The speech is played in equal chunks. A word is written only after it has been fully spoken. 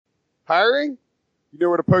Hiring? You know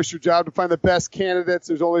where to post your job to find the best candidates.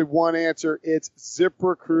 There's only one answer. It's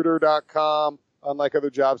ZipRecruiter.com. Unlike other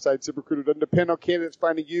job sites, ZipRecruiter doesn't depend on candidates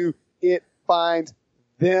finding you. It finds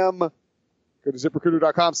them. Go to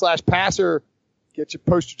ZipRecruiter.com/passer.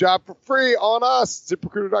 Post your job for free on us.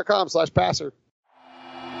 ZipRecruiter.com/passer.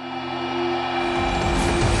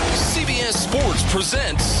 CBS Sports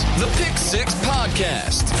presents the Pick Six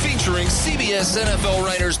Podcast, featuring CBS NFL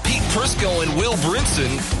writers Pete Prisco and Will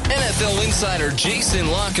Brinson, NFL insider Jason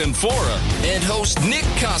LaCanfora, and host Nick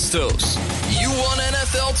Costos. You want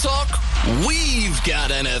NFL talk? We've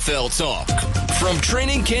got NFL talk. From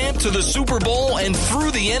training camp to the Super Bowl and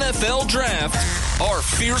through the NFL draft, our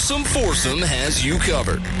fearsome foursome has you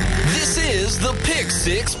covered. This is the Pick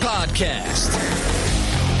Six Podcast.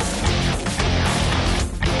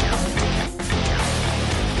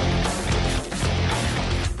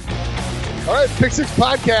 All right, Pick Six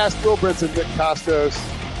Podcast. Will Brinson, Nick Costos.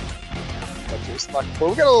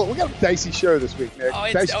 We got a dicey show this week, Nick.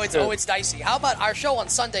 It's dicey. How about our show on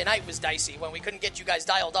Sunday night was dicey when we couldn't get you guys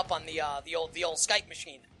dialed up on the old Skype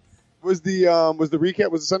machine. Was the recap?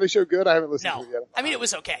 Was the Sunday show good? I haven't listened to it yet. I mean, it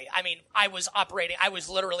was okay. I mean, I was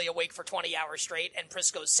literally awake for 20 hours straight, and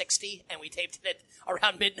Prisco's 60, and we taped it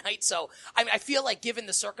around midnight. So I feel like, given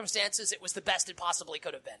the circumstances, it was the best it possibly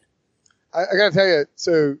could have been. I got to tell you,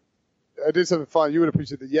 so I did something fun. You would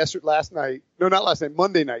appreciate that.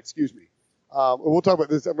 Monday night, excuse me. We'll talk about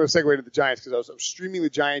this. I'm going to segue to the Giants because I was streaming the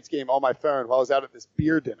Giants game on my phone while I was out at this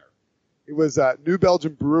beer dinner. It was New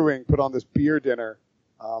Belgium Brewing put on this beer dinner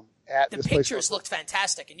at this place. The pictures looked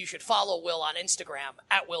fantastic, and you should follow Will on Instagram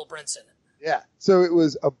at Will Brinson. Yeah. So it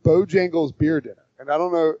was a Bojangles beer dinner. And I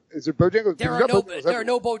don't know, is there Bojangles? There are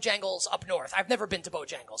no Bojangles up north. I've never been to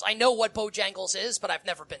Bojangles. I know what Bojangles is, but I've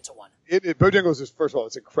never been to one. Bojangles is, first of all,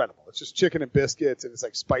 it's incredible. It's just chicken and biscuits, and it's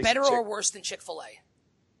like spicy Better chicken. Or worse than Chick-fil-A?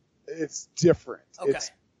 It's different. Okay.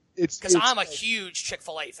 Because I'm a huge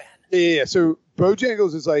Chick-fil-A fan. Yeah. So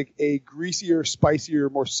Bojangles is like a greasier, spicier,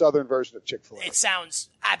 more southern version of Chick-fil-A. It sounds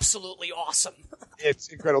absolutely awesome. It's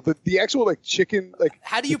incredible. The actual chicken,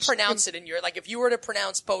 how do you pronounce it in your, if you were to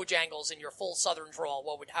pronounce Bojangles in your full southern drawl,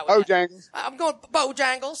 how would Bojangles. I'm going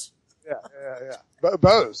Bojangles. Yeah.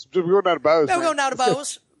 Bo's. We're going down to Bo's. We're going down to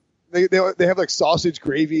Bo's. They have sausage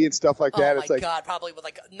gravy and stuff like that. Oh my God, probably with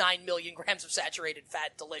 9 million grams of saturated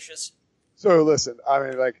fat. Delicious. So listen, I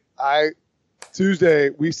mean, Tuesday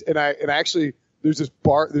actually there's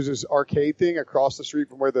this arcade thing across the street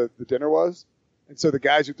from where the dinner was. And so the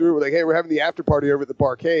guys who threw it were like, hey, we're having the after party over at the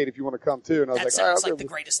barcade if you want to come too. And I was that sounds like the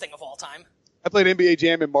greatest thing of all time. I played NBA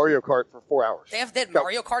Jam and Mario Kart for 4 hours. They have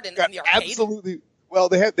Mario Kart in the arcade? Absolutely. Well,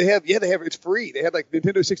 they have, it's free. They had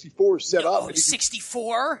Nintendo 64 set up. Oh,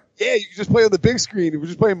 64? Yeah, you can just play on the big screen. We're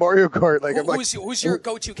just playing Mario Kart. Who's your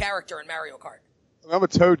go-to character in Mario Kart? I'm a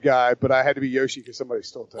Toad guy, but I had to be Yoshi because somebody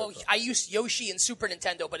stole Toad. Well, I used Yoshi in Super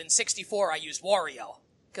Nintendo, but in 64 I used Wario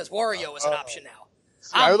because Wario is an option now.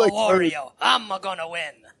 I'm Wario. I'm gonna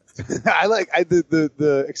win.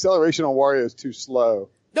 The acceleration on Wario is too slow.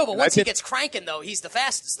 No, but once he gets cranking, though, he's the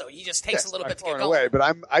fastest. Though he just takes a little bit to get going. Away, but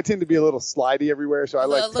I tend to be a little slidey everywhere, so I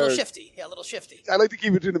like a little Toad. shifty. Yeah, a little shifty. I like to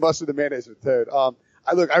keep between the mustard and the mayonnaise with Toad.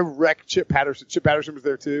 I wrecked Chip Patterson. Chip Patterson was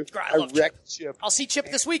there too. I love Chip. I'll see Chip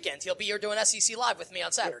this weekend. He'll be here doing SEC Live with me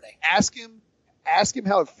on Saturday. Ask him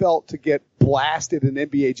how it felt to get blasted in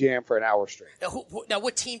NBA Jam for an hour straight. Now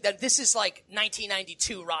what team? This is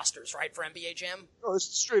 1992 rosters, right, for NBA Jam? No, it's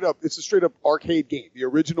a straight up arcade game. The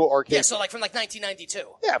original arcade. Yeah, so from 1992.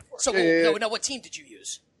 Yeah, of course. So now what team did you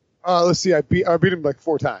use? Let's see. I beat him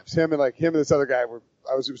 4 times. Him and this other guy it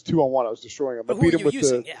was 2-on-1. I was destroying him. But who are you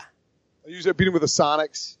using? I beat him with the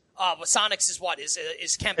Sonics. Sonics is what?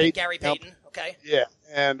 Is Kemp and Gary Payton? Okay. Yeah,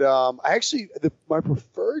 and my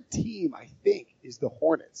preferred team, I think, is the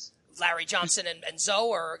Hornets. Larry Johnson and Zoe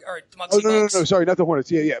or Muggsy Bogues? No, sorry, not the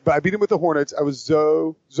Hornets. Yeah. But I beat him with the Hornets. I was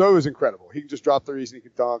Zoe. Zoe is incredible. He can just drop threes and he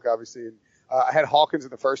can dunk, obviously. And I had Hawkins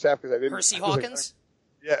in the first half because I didn't. Percy Hawkins?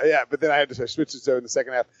 Yeah. But then I switched to Zoe in the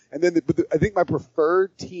second half. And then I think my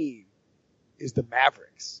preferred team is the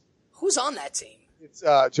Mavericks. Who's on that team? It's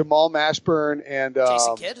Jamal Mashburn and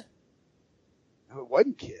Jason Kidd? No, it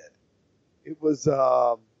wasn't Kidd. It was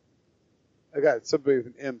I got somebody with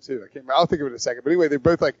an M too. I can't remember. I'll think of it in a second. But anyway, they're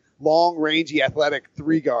both long, rangy, athletic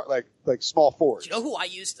 3-guard, like small forwards. Do you know who I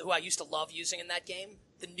used to love using in that game?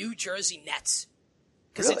 The New Jersey Nets.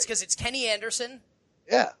 Because it's Kenny Anderson.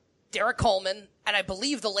 Yeah. Derek Coleman, and I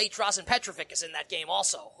believe the late Drazen Petrovic is in that game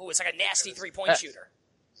also, who is a nasty 3-point shooter.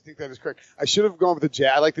 I think that is correct. I should have gone with the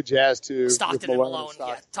Jazz. I like the Jazz too. Stockton and Malone.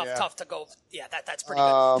 Yeah, tough to go. Yeah, that's pretty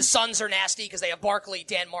good. The Suns are nasty because they have Barkley,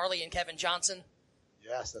 Dan Marley, and Kevin Johnson.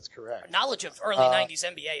 Yes, that's correct. Our knowledge of early 90s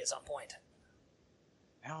NBA is on point.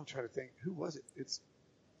 Now I'm trying to think. Who was it? It's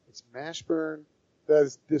Mashburn.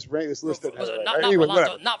 This list that has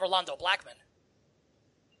not Rolando Blackman.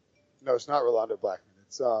 No, it's not Rolando Blackman.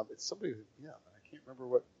 It's somebody who, I can't remember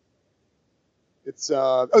what. It's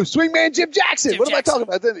Swingman Jim Jackson. What am I talking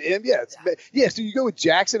about? So you go with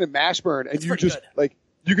Jackson and Mashburn, and you just good.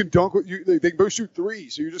 You can dunk. They can both shoot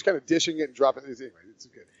threes, so you're just kind of dishing it and dropping it. Anyway, it's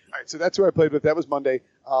good. All right, so that's who I played with. That was Monday.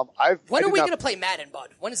 When are we going to play Madden, Bud?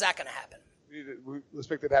 When is that going to happen? Let's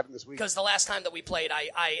make that happen this week. Because the last time that we played,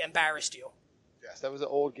 I embarrassed you. Yes, that was an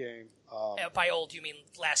old game. By old, you mean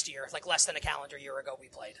last year, like less than a calendar year ago we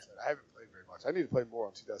played. I haven't played very much. I need to play more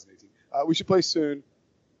in 2018. We should play soon.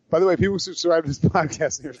 By the way, people who subscribe to this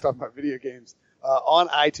podcast and hear us talking about video games on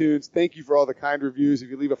iTunes, thank you for all the kind reviews. If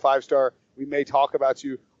you leave a 5-star, we may talk about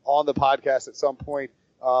you on the podcast at some point.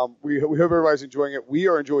 We hope everybody's enjoying it. We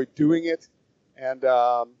are enjoying doing it. And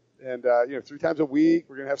 3 times a week,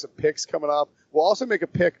 we're going to have some picks coming up. We'll also make a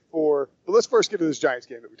pick but let's first get to this Giants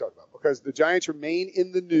game that we talked about, because the Giants remain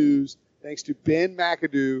in the news thanks to Ben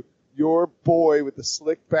McAdoo, your boy with the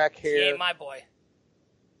slick back hair. He ain't my boy.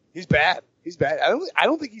 He's bad. I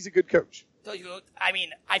don't think he's a good coach. I mean,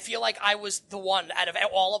 I feel like I was the one out of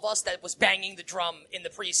all of us that was banging the drum in the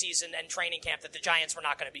preseason and training camp that the Giants were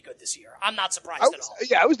not going to be good this year. I'm not surprised at all.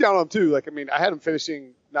 Yeah, I was down on them too. I had them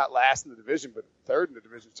finishing not last in the division, but third in the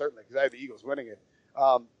division, certainly, because I had the Eagles winning it.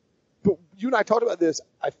 But you and I talked about this.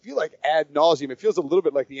 I feel like ad nauseum. It feels a little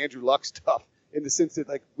bit like the Andrew Luck stuff in the sense that,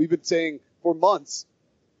 we've been saying for months,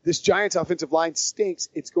 this Giants offensive line stinks.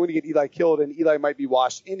 It's going to get Eli killed, and Eli might be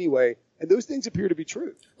washed anyway. And those things appear to be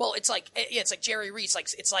true. Well, it's like Jerry Reese.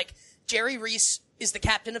 It's like Jerry Reese is the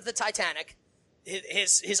captain of the Titanic.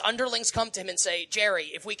 His underlings come to him and say, Jerry,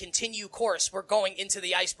 if we continue course, we're going into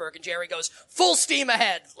the iceberg. And Jerry goes, full steam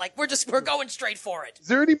ahead. We're going straight for it. Is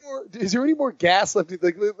there any more gas left?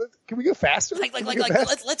 Can we go faster?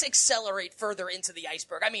 Let's accelerate further into the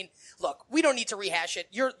iceberg. I mean, look, we don't need to rehash it.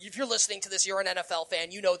 If you're listening to this, you're an NFL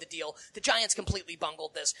fan. You know the deal. The Giants completely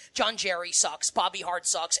bungled this. John Jerry sucks. Bobby Hart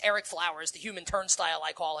sucks. Eric Flowers, the human turnstile,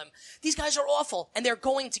 I call him. These guys are awful, and they're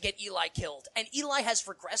going to get Eli killed. And Eli has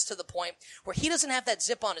regressed to the point where he doesn't have that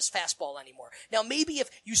zip on his fastball anymore. Now, maybe if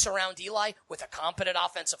you surround Eli with a competent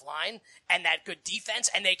offensive line and that good defense,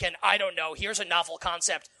 and they can, here's a novel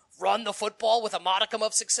concept, run the football with a modicum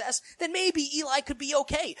of success, then maybe Eli could be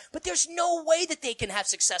okay. But there's no way that they can have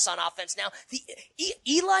success on offense now.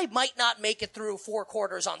 Eli might not make it through 4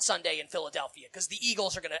 quarters on Sunday in Philadelphia because the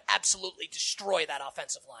Eagles are going to absolutely destroy that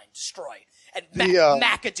offensive line. Destroy. And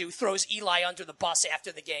McAdoo throws Eli under the bus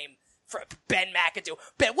after the game. For Ben McAdoo.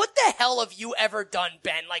 Ben, what the hell have you ever done,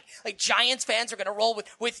 Ben? Like Giants fans are gonna roll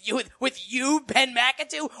with you, Ben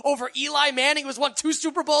McAdoo, over Eli Manning, who's won 2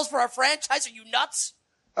 Super Bowls for our franchise? Are you nuts?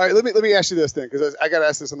 All right, let me ask you this thing, because I got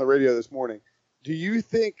asked this on the radio this morning. Do you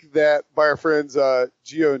think that by our friends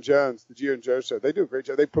Gio and Jones, the Gio and Jones show, they do a great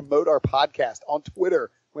job. They promote our podcast on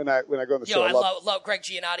Twitter when I go on the show. I love Greg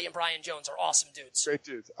Giannotti and Brian Jones are awesome dudes. Great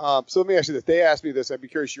dudes. So let me ask you this. They asked me this. I'd be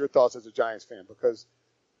curious your thoughts as a Giants fan, because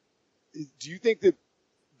do you think that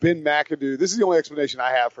Ben McAdoo, this is the only explanation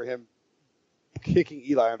I have for him kicking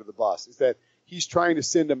Eli under the bus, is that he's trying to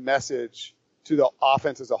send a message to the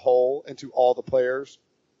offense as a whole and to all the players,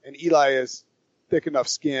 and Eli is thick enough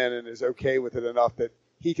skin and is okay with it enough that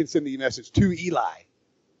he can send the message to Eli,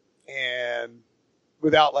 and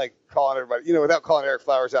without calling everybody, without calling Eric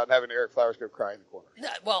Flowers out and having Eric Flowers go cry in the corner.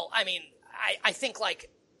 Well, I mean, I think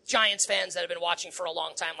Giants fans that have been watching for a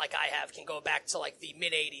long time, like I have, can go back to the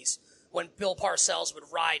mid '80s. When Bill Parcells would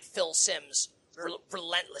ride Phil Simms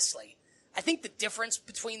relentlessly. I think the difference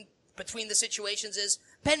between the situations is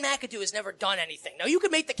Ben McAdoo has never done anything. Now, you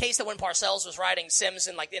could make the case that when Parcells was riding Simms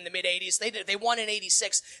in the mid-'80s, they won in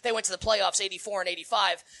 '86, they went to the playoffs '84 and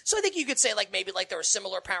 '85. So I think you could say maybe there are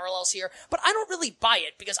similar parallels here, but I don't really buy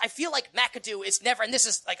it because I feel like McAdoo is never, and this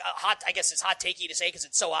is I guess it's hot takey to say because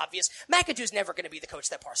it's so obvious, McAdoo's never going to be the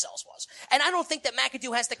coach that Parcells was. And I don't think that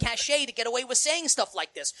McAdoo has the cachet to get away with saying stuff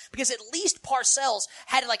like this, because at least Parcells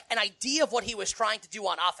had an idea of what he was trying to do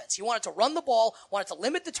on offense. He wanted to run the ball, wanted to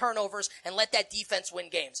limit the turnovers, and let that defense win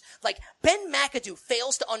games. Ben McAdoo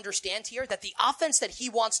fails to understand here that the offense that he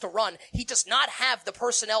wants to run, he does not have the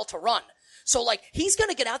personnel to run. So, he's going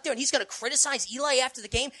to get out there and he's going to criticize Eli after the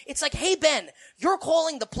game. It's hey, Ben, you're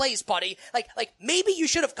calling the plays, buddy. Maybe you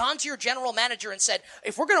should have gone to your general manager and said,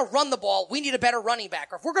 if we're going to run the ball, we need a better running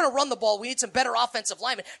back. Or if we're going to run the ball, we need some better offensive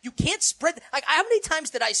linemen. You can't spread, how many times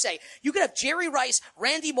did I say, you could have Jerry Rice,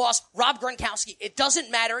 Randy Moss, Rob Gronkowski. It doesn't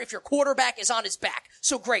matter if your quarterback is on his back.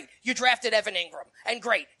 So great. You drafted Evan Ingram. And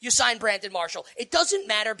great, you sign Brandon Marshall. It doesn't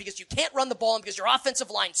matter because you can't run the ball and because your offensive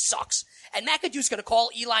line sucks. And McAdoo's going to call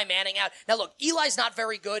Eli Manning out. Now look, Eli's not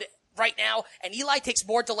very good right now, and Eli takes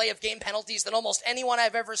more delay of game penalties than almost anyone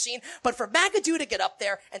I've ever seen. But for McAdoo to get up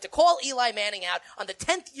there and to call Eli Manning out on the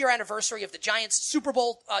 10th year anniversary of the Giants Super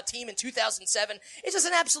Bowl team in 2007, it's just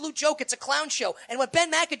an absolute joke. It's a clown show. And what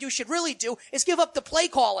Ben McAdoo should really do is give up the play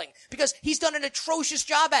calling because he's done an atrocious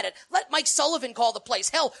job at it. Let Mike Sullivan call the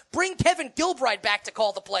plays. Hell, bring Kevin Gilbride back to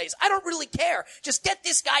call the plays. I don't really care. Just get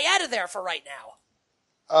this guy out of there for right now.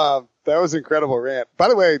 That was an incredible rant. By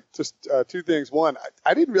the way, just two things. One,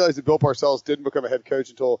 I didn't realize that Bill Parcells didn't become a head coach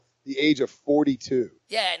until the age of 42.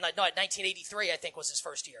 Yeah, no, 1983, I think, was his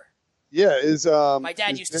first year. Yeah, my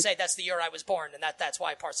dad used to say that's the year I was born, and that's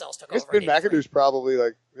why Parcells took over. Ben McAdoo's probably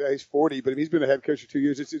he's 40, but he's been a head coach for 2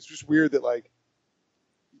 years. It's just weird that I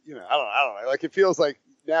don't know. Like it feels like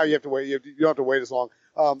now you have to wait. You don't have to wait as long.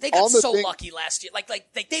 They got so lucky last year. Like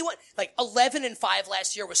they went 11-5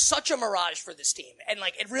 last year was such a mirage for this team, and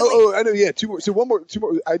it really. Oh, I know. Yeah, two more.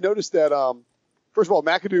 I noticed that. First of all,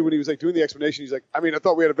 McAdoo, when he was doing the explanation, he's like, I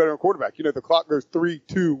thought we had a veteran quarterback. The clock goes 3,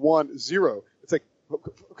 2, 1, 0. It's like,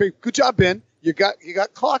 okay, good job, Ben. You got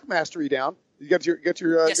clock mastery down. You got your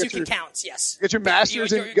yes, you can count. Yes, you got your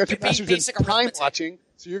masters and you got your masters in time watching.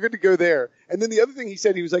 So you're good to go there. And then the other thing he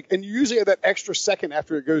said, he was like, and you usually have that extra second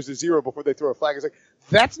after it goes to 0 before they throw a flag. It's like,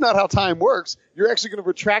 that's not how time works. You're actually going to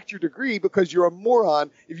retract your degree because you're a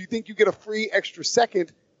moron if you think you get a free extra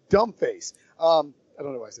second. Dumb face. I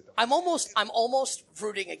don't know why I said that. I'm almost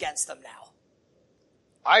rooting against them now.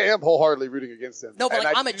 I am wholeheartedly rooting against them. No, but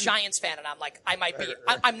I'm a Giants fan, and I'm like, I might be.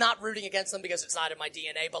 I'm not rooting against them because it's not in my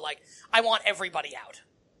DNA, but I want everybody out.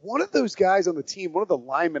 One of those guys on the team, one of the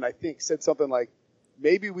linemen, I think, said something like,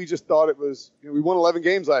 maybe we just thought it was, we won 11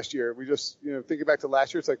 games last year. We just, thinking back to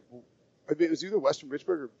last year, it's like, it was either Weston Richburg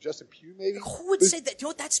or Justin Pugh, maybe. Who would say that? You know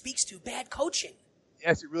what that speaks to? Bad coaching.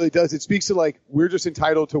 Yes, it really does. It speaks to we're just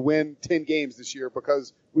entitled to win 10 games this year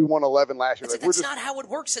because we won 11 last year. That's not how it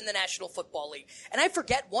works in the National Football League. And I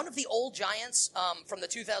forget, one of the old Giants from the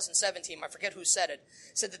 2007 team, I forget who said it,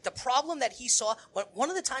 said that the problem that he saw, one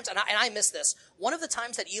of the times, and I missed this, one of the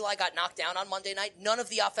times that Eli got knocked down on Monday night, none of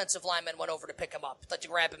the offensive linemen went over to pick him up, to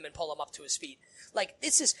grab him and pull him up to his feet.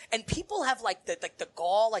 And people have the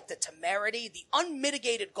gall, the temerity, the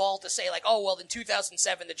unmitigated gall to say oh, well, in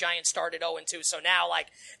 2007 the Giants started 0-2, so now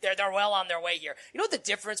they're well on their way here. You know what the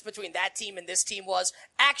difference between that team and this team was?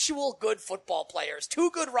 Actual good football players,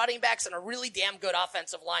 2 good running backs and a really damn good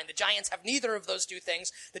offensive line. The Giants have neither of those 2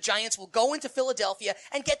 things. The Giants will go into Philadelphia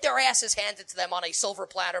and get their asses handed to them on a silver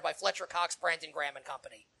platter by Fletcher Cox, Brandon Graham and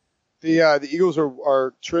company. The Eagles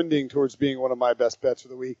are trending towards being one of my best bets for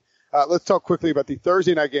the week. Let's talk quickly about the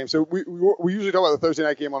Thursday night game. So we usually talk about the Thursday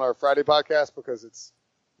night game on our Friday podcast because it's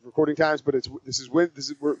recording times, but this is going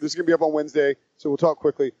to be up on Wednesday, so we'll talk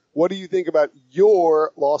quickly. What do you think about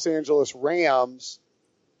your Los Angeles Rams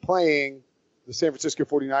playing the San Francisco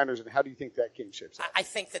 49ers, and how do you think that game shapes up? I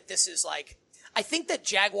think that this is I think that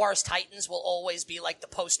Jaguars Titans will always be the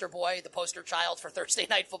poster boy, the poster child for Thursday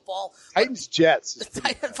night football. Titans Jets,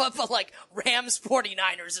 but Rams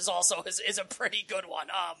 49ers is also is a pretty good one.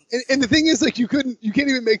 And the thing is, you can't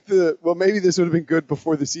even make maybe this would have been good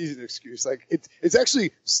before the season excuse. It's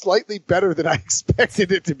actually slightly better than I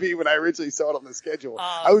expected it to be when I originally saw it on the schedule.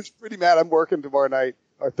 I was pretty mad. I'm working tomorrow night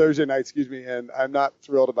or Thursday night, and I'm not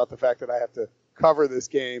thrilled about the fact that I have to cover this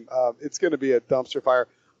game. It's going to be a dumpster fire.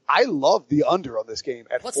 I love the under on this game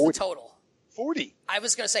at 40. What's the total? 40. I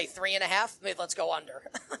was going to say 3.5. Maybe let's go under.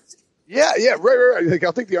 Yeah, right.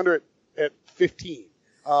 I'll take the under at 15.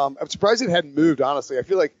 I'm surprised it hadn't moved, honestly. I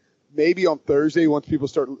feel like maybe on Thursday, once people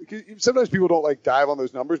start, sometimes people don't dive on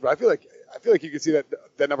those numbers, but I feel like you can see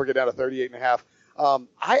that number get down to 38.5.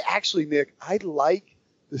 I actually, Nick, I like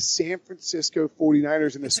the San Francisco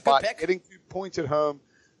 49ers in this spot, getting 2 points at home.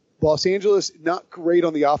 Los Angeles, not great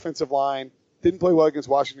on the offensive line. Didn't play well against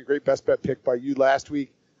Washington. Great best bet pick by you last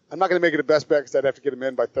week. I'm not going to make it a best bet because I'd have to get them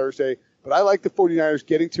in by Thursday. But I like the 49ers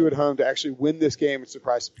getting 2 at home to actually win this game and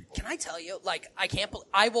surprise some people. Can I tell you,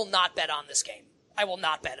 I will not bet on this game. I will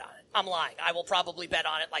not bet on it. I'm lying. I will probably bet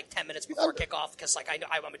on it 10 minutes before kickoff because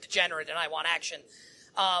I'm a degenerate and I want action.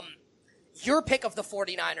 Your pick of the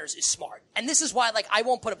 49ers is smart. And this is why, I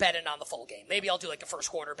won't put a bet in on the full game. Maybe I'll do a first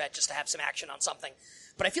quarter bet just to have some action on something.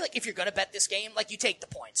 But I feel like if you're going to bet this game, you take the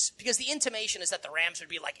points. Because the intimation is that the Rams would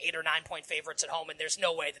be 8 or 9 point favorites at home, and there's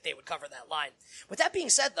no way that they would cover that line. With that being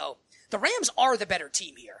said, though, the Rams are the better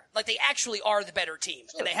team here. They actually are the better team.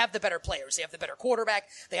 Sure. And they have the better players. They have the better quarterback.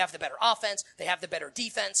 They have the better offense. They have the better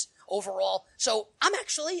defense overall. So I'm going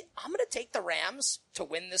to take the Rams to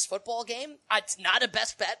win this football game. It's not a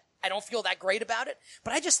best bet. I don't feel that great about it,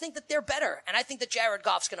 but I just think that they're better. And I think that Jared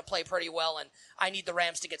Goff's going to play pretty well, and I need the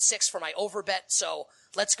Rams to get 6 for my over bet. So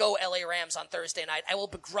let's go LA Rams on Thursday night. I will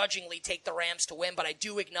begrudgingly take the Rams to win, but I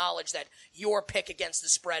do acknowledge that your pick against the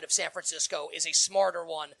spread of San Francisco is a smarter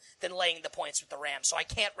one than laying the points with the Rams. So I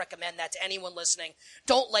can't recommend that to anyone listening.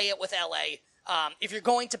 Don't lay it with LA. If you're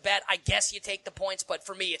going to bet, I guess you take the points, but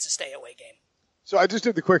for me, it's a stay-away game. So I just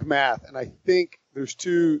did the quick math, and I think there's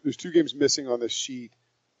two games missing on this sheet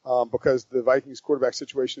because the Vikings quarterback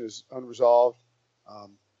situation is unresolved.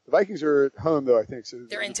 The Vikings are at home, though, I think. So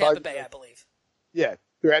they're in Tampa Bay, I believe. Yeah,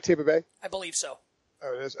 they're at Tampa Bay? I believe so.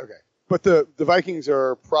 Oh, it is? Okay. But the Vikings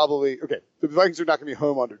are probably – okay, the Vikings are not going to be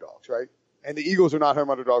home underdogs, right? And the Eagles are not home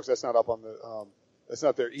underdogs. That's not up on the that's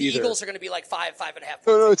not there either. The Eagles are going to be like 5.5.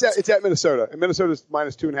 No, it's at Minnesota. And Minnesota's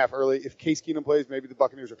minus 2.5 early. If Case Keenum plays, maybe the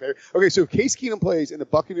Buccaneers are favored. Okay, so if Case Keenum plays and the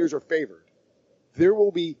Buccaneers are favored, there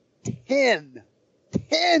will be 10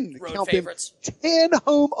 road favorites. 10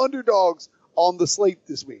 home underdogs on the slate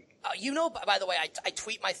this week. By the way, I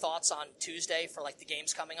tweet my thoughts on Tuesday for like the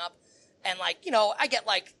games coming up. And I get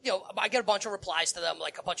I get a bunch of replies to them,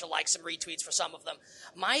 like a bunch of likes and retweets for some of them.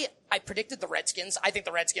 I predicted the Redskins. I think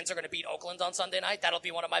the Redskins are going to beat Oakland on Sunday night. That'll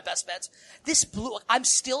be one of my best bets. I'm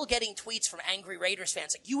still getting tweets from angry Raiders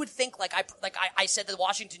fans. Like you would think, I said the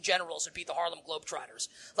Washington Generals would beat the Harlem Globetrotters.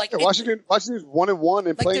 Washington's 1-1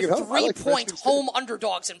 and playing at home. They're 3-point home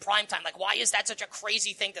underdogs in primetime. Like, why is that such a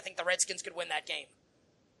crazy thing to think the Redskins could win that game?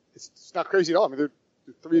 It's not crazy at all. I mean, they're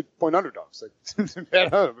 3-point underdogs.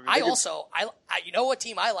 At home. You know what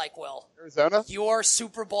team I like, Will? Arizona? Your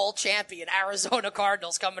Super Bowl champion, Arizona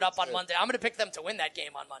Cardinals, coming up on Monday. I'm going to pick them to win that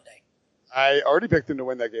game on Monday. I already picked them to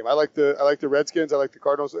win that game. I like the Redskins. I like the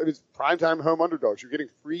Cardinals. It's primetime home underdogs. You're getting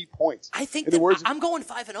 3 points. I think I'm going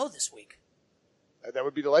 5-0 this week. That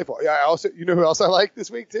would be delightful. Yeah, you know who else I like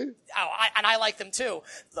this week too? Oh, I like them too.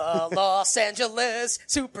 The Los Angeles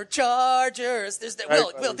Superchargers.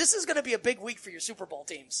 Will, this is going to be a big week for your Super Bowl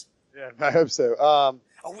teams. Yeah, I hope so.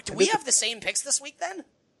 Do we have the same picks this week then?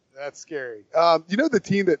 That's scary. The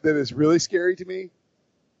team that is really scary to me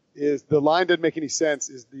is the line doesn't make any sense.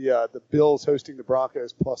 Is the Bills hosting the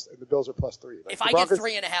Broncos and the Bills are +3. If I get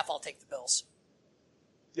 3.5, I'll take the Bills.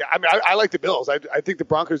 Yeah, I mean, I like the Bills. I think the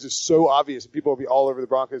Broncos is so obvious, and people will be all over the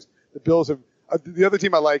Broncos. The Bills have the other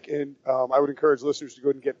team I like, and I would encourage listeners to go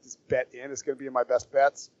ahead and get this bet in. It's going to be in my best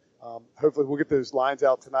bets. Hopefully, we'll get those lines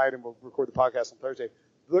out tonight, and we'll record the podcast on Thursday.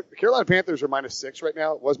 Look, the Carolina Panthers are -6 right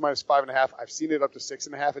now. It was -5.5. I've seen it up to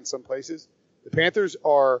 6.5 in some places. The Panthers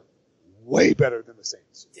are way better than the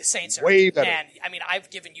Saints. The Saints are way better. And I mean,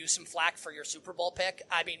 I've given you some flack for your Super Bowl pick.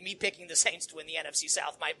 I mean, me picking the Saints to win the NFC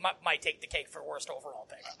South might take the cake for worst overall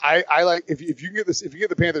pick. I like if you can get this. If you get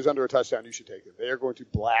the Panthers under a touchdown, you should take it. They are going to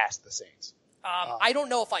blast the Saints. I don't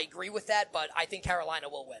know if I agree with that, but I think Carolina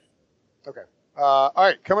will win. Okay. All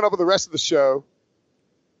right. Coming up with the rest of the show,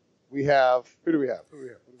 we have who do we have?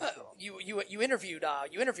 You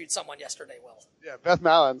interviewed someone yesterday, Will. Yeah, Beth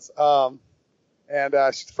Mallins. And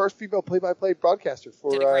she's the first female play-by-play broadcaster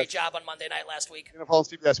for. Did a great job on Monday night last week.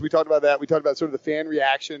 Yes, we talked about that. We talked about sort of the fan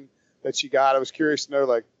reaction that she got. I was curious to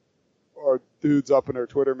know, are dudes up in her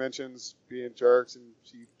Twitter mentions being jerks? And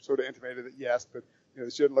she sort of intimated that yes, but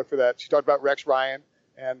she didn't look for that. She talked about Rex Ryan,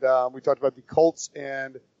 and we talked about the Colts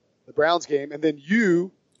and the Browns game, and then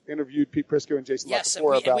you interviewed Pete Prisco and Jason Yes, and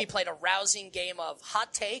we played a rousing game of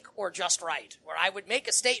hot take or just right, where I would make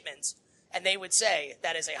a statement. And they would say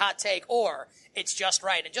that is a hot take or it's just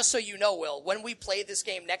right. And just so you know, Will, when we play this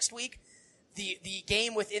game next week, the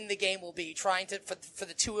game within the game will be trying to for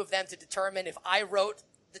the two of them to determine if I wrote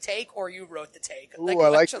the take or you wrote the take. Ooh, I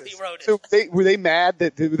like this. Wrote it. So were they mad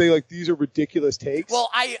that these are ridiculous takes? Well,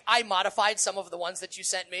 I modified some of the ones that you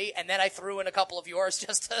sent me, and then I threw in a couple of yours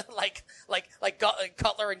just to like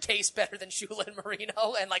Cutler and Case better than Shula and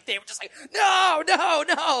Marino, and they were just like no,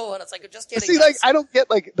 and it's like just kidding. See, I don't get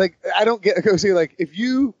if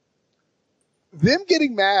you them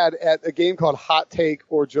getting mad at a game called Hot Take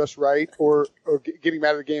or Just Right or getting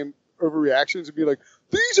mad at a game overreactions and be like,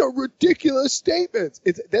 these are ridiculous statements.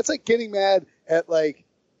 That's like getting mad at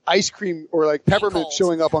ice cream or peppermint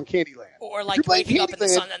showing up on Candyland. Or waking up in the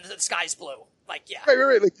sun and the sky's blue. Yeah.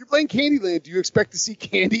 Right. You're playing Candyland. Do you expect to see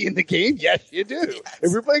candy in the game? Yes, you do. Yes.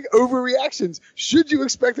 If you're playing overreactions, should you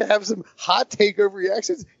expect to have some hot take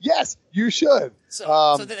overreactions? Yes, you should.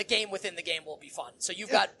 So the game within the game will be fun. So you've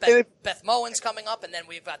got Beth Mowins coming up, and then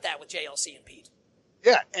we've got that with JLC and Pete.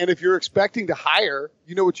 Yeah, and if you're expecting to hire,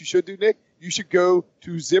 you know what you should do, Nick? You should go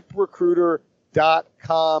to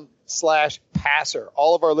ZipRecruiter.com/passer.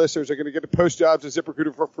 All of our listeners are going to get to post jobs at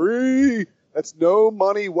ZipRecruiter for free. That's no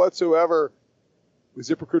money whatsoever. With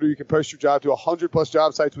ZipRecruiter, you can post your job to 100-plus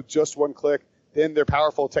job sites with just one click. Then their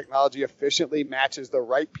powerful technology efficiently matches the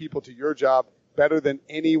right people to your job better than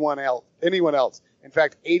anyone else. In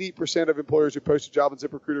fact, 80% of employers who post a job on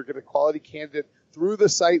ZipRecruiter get a quality candidate through the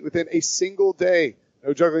site within a single day.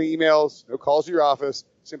 No juggling emails, no calls to your office.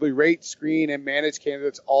 Simply rate, screen, and manage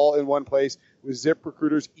candidates all in one place with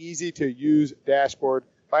ZipRecruiter's easy-to-use dashboard.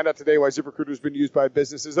 Find out today why ZipRecruiter has been used by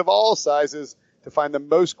businesses of all sizes to find the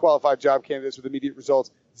most qualified job candidates with immediate results.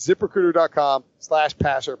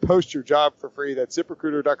 ZipRecruiter.com/passer. Post your job for free. That's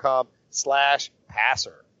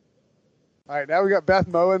ZipRecruiter.com/passer. All right, now we got Beth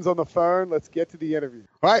Mowins on the phone. Let's get to the interview.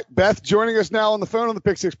 All right, Beth joining us now on the phone on the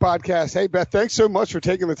Pick Six podcast. Hey, Beth, thanks so much for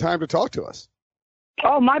taking the time to talk to us.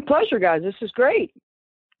 Oh, my pleasure, guys. This is great.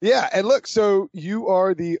 Yeah, and look, so you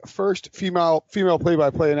are the first female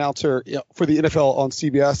play-by-play announcer for the NFL on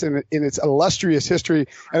CBS in its illustrious history.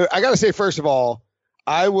 And I got to say, first of all,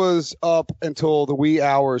 I was up until the wee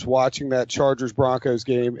hours watching that Chargers-Broncos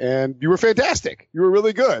game, and you were fantastic. You were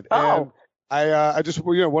really good. Oh. And I just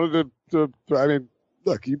wanted to I mean,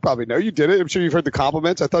 look, you probably know you did it. I'm sure you've heard the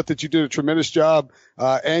compliments. I thought that you did a tremendous job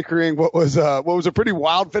anchoring what was a pretty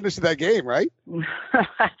wild finish to that game, right?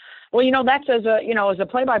 Well, that's as a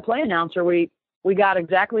play-by-play announcer, we got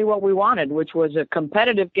exactly what we wanted, which was a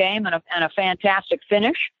competitive game and a fantastic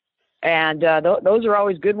finish. And those are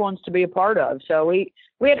always good ones to be a part of. So we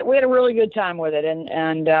had a really good time with it,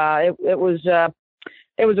 and it was a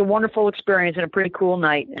wonderful experience and a pretty cool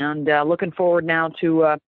night. And looking forward now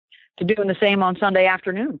to doing the same on Sunday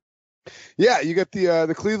afternoon. Yeah, you got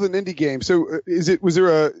the Cleveland Indy game. So was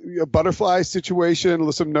there a butterfly situation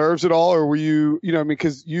with some nerves at all, or were you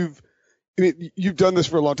because you've done this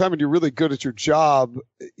for a long time and you're really good at your job.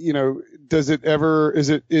 Does it ever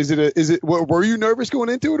were you nervous going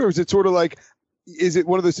into it, or is it sort of like, is it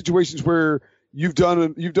one of those situations where you've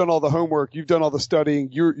done all the homework, you've done all the studying,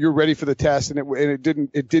 you're ready for the test, and it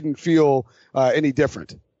didn't feel any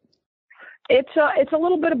different? It's a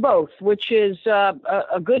little bit of both, which is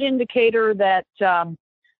a good indicator that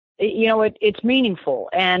it's meaningful,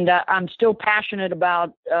 and I'm still passionate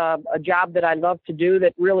about a job that I love to do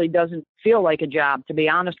that really doesn't feel like a job, to be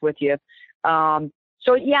honest with you.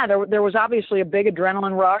 So yeah, there was obviously a big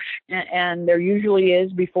adrenaline rush, and there usually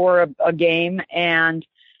is before a game, and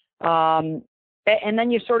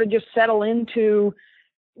then you sort of just settle into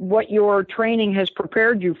what your training has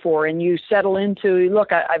prepared you for, and you settle into,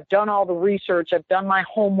 look, I've done all the research, I've done my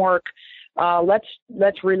homework,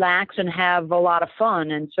 let's relax and have a lot of fun.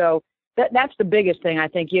 And so that's the biggest thing. I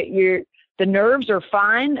think the nerves are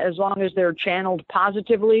fine as long as they're channeled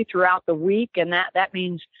positively throughout the week, and that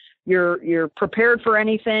means you're prepared for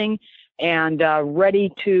anything and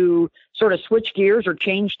ready to sort of switch gears or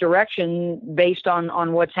change direction based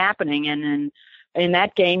on what's happening. And in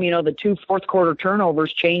that game, the 2 fourth quarter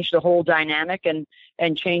turnovers changed the whole dynamic and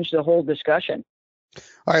changed the whole discussion.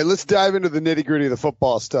 All right, let's dive into the nitty gritty of the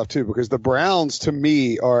football stuff too, because the Browns, to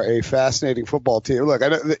me, are a fascinating football team. Look, I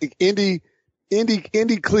know Indy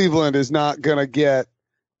Cleveland is not going to get,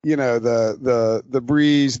 the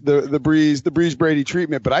Breeze Brady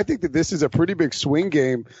treatment, but I think that this is a pretty big swing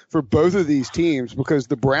game for both of these teams, because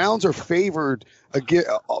the Browns are favored again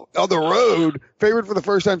on the road, favored for the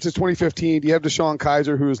first time since 2015. You have DeShone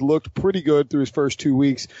Kizer, who has looked pretty good through his first 2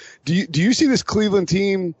 weeks. Do you see this Cleveland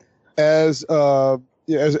team do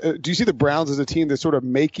you see the Browns as a team that's sort of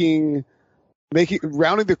rounding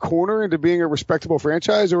the corner into being a respectable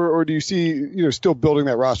franchise, or do you see still building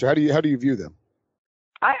that roster? How do you view them?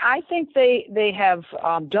 I think they have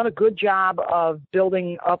done a good job of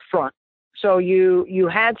building up front. So you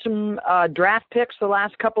had some draft picks the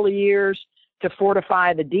last couple of years to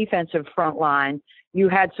fortify the defensive front line. You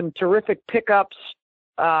had some terrific pickups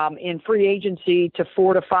in free agency to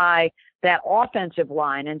fortify that offensive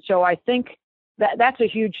line. And so I think that's a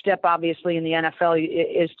huge step, obviously, in the NFL,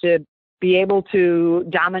 is to be able to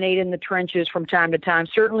dominate in the trenches from time to time,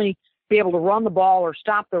 certainly be able to run the ball or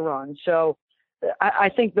stop the run. So I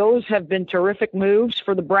think those have been terrific moves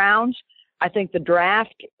for the Browns. I think the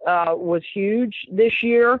draft was huge this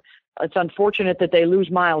year. It's unfortunate that they lose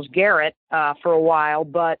Myles Garrett for a while,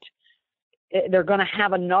 but they're going to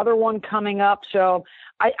have another one coming up. So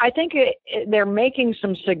I think they're making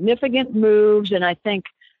some significant moves, and I think,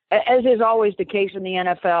 as is always the case in the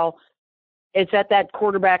NFL, it's at that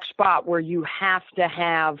quarterback spot where you have to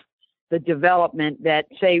have the development that,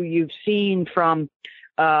 say, you've seen from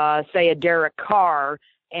say a Derek Carr,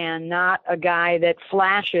 and not a guy that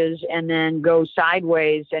flashes and then goes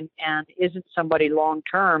sideways and isn't somebody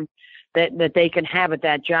long-term that they can have at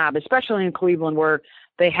that job, especially in Cleveland, where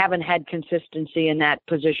they haven't had consistency in that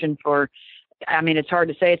position for I mean, it's hard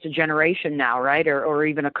to say it's a generation now, right? Or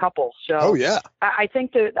even a couple. So oh yeah, I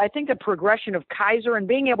think the progression of Kaiser and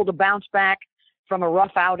being able to bounce back from a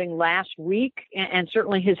rough outing last week, and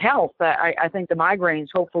certainly his health. I think the migraines,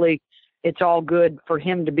 hopefully it's all good for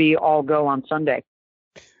him to be all go on Sunday.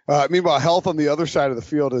 Meanwhile, health on the other side of the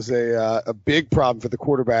field is a big problem for the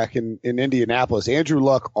quarterback in Indianapolis. Andrew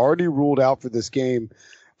Luck already ruled out for this game.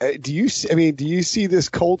 Do you see this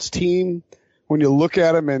Colts team when you look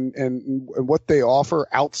at them and what they offer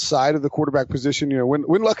outside of the quarterback position? You know,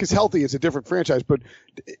 when Luck is healthy, it's a different franchise. But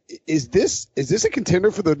is this a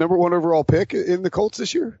contender for the number 1 overall pick in the Colts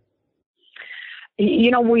this year?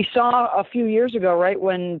 You know, we saw a few years ago, right,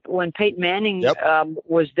 when Peyton Manning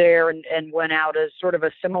was there and went out as sort of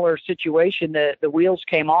a similar situation, the wheels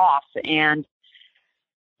came off. And,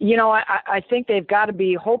 you know, I think they've got to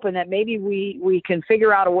be hoping that maybe we can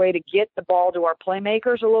figure out a way to get the ball to our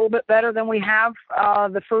playmakers a little bit better than we have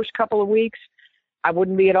the first couple of weeks. I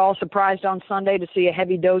wouldn't be at all surprised on Sunday to see a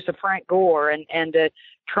heavy dose of Frank Gore and to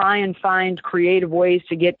try and find creative ways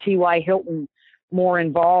to get T.Y. Hilton more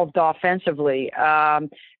involved offensively.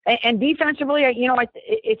 And defensively, you know,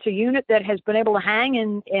 it's a unit that has been able to hang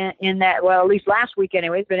in that, well, at least last week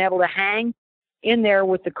anyway, has been able to hang in there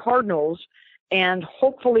with the Cardinals. And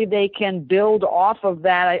hopefully they can build off of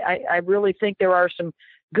that. I really think there are some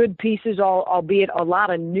good pieces, albeit a lot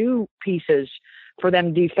of new pieces for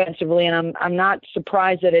them defensively. And I'm not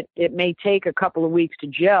surprised that it may take a couple of weeks to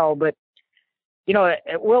gel, but you know,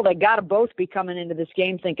 Will, they got to both be coming into this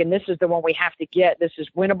game thinking this is the one we have to get. This is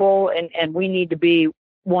winnable, and we need to be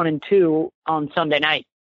 1 and 2 on Sunday night.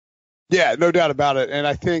 Yeah, no doubt about it. And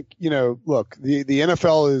I think, you know, look, the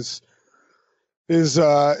NFL is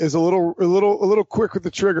a little quick with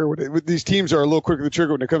the trigger. With these teams are a little quick with the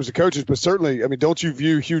trigger when it comes to coaches. But certainly, I mean, don't you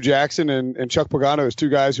view Hugh Jackson and Chuck Pagano as two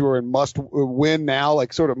guys who are in must win now,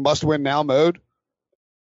 like sort of must win now mode?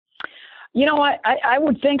 You know, I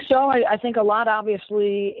would think so. I think a lot,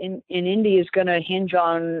 obviously, in Indy is going to hinge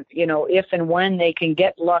on, you know, if and when they can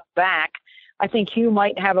get Luck back. I think Hugh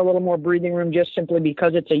might have a little more breathing room just simply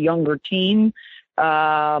because it's a younger team,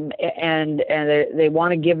 and they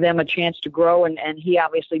want to give them a chance to grow, and he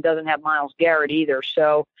obviously doesn't have Myles Garrett either.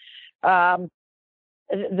 So the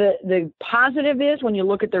positive is when you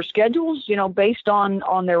look at their schedules, you know, based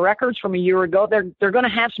on their records from a year ago, they're going to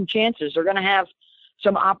have some chances. They're going to have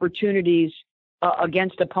some opportunities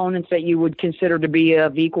against opponents that you would consider to be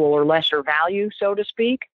of equal or lesser value, so to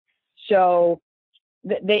speak. So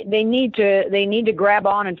they need to grab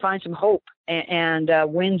on and find some hope, and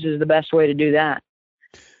wins is the best way to do that.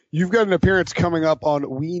 You've got an appearance coming up on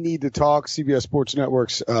We Need to Talk, CBS Sports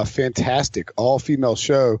Network's fantastic all-female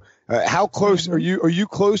show. How close are you? Are you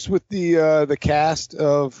close with the cast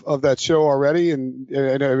of that show already? And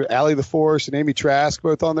Allie LaForce and Amy Trask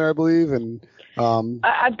both on there, I believe. And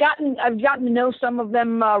I've gotten to know some of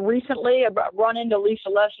them recently. I've run into Lisa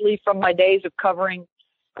Leslie from my days of covering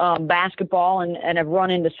basketball, and have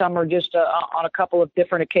run into Summer just on a couple of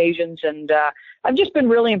different occasions. And I've just been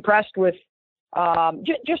really impressed with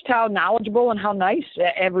just how knowledgeable and how nice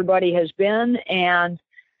everybody has been, and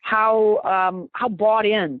how bought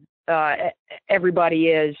in everybody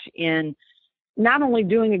is in not only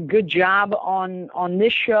doing a good job on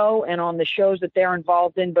this show and on the shows that they're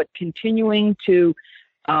involved in, but continuing to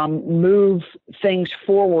move things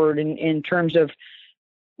forward in terms of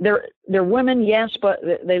they're women, yes, but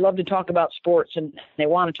they love to talk about sports, and they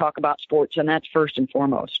want to talk about sports, and that's first and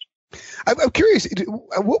foremost. I'm curious,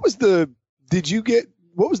 what was the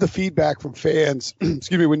feedback from fans?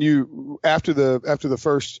 Excuse me, when you after the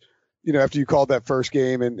first, you know, after you called that first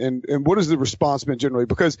game, and what has the response been generally?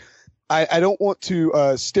 Because I don't want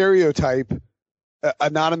to stereotype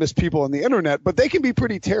anonymous people on the internet, but they can be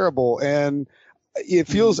pretty terrible, and it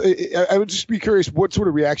feels. I would just be curious what sort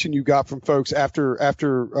of reaction you got from folks after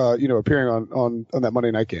you know, appearing on that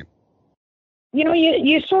Monday night game. You know,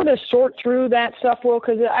 you sort of sort through that stuff, Will,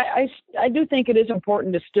 because I do think it is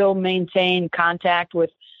important to still maintain contact with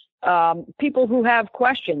people who have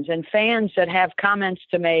questions, and fans that have comments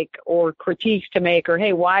to make or critiques to make, or,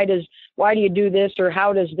 hey, why do you do this, or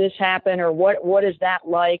how does this happen, or what is that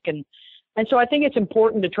like? And so I think it's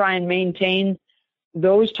important to try and maintain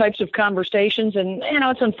those types of conversations. And, you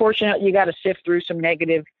know, it's unfortunate you got to sift through some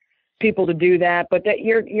negative people to do that, but that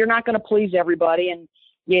you're not going to please everybody. And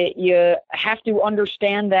you have to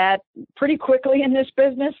understand that pretty quickly in this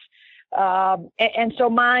business. And so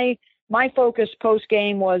my focus post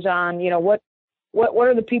game was on, you know, what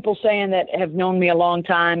are the people saying that have known me a long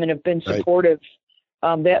time and have been supportive?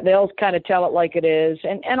 Right. They'll kind of tell it like it is.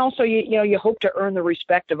 And also, you know, you hope to earn the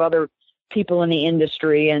respect of other people in the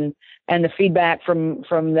industry. And and the feedback from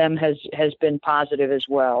them has been positive as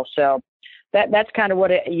well. So that's kind of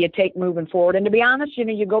what you take moving forward. And to be honest,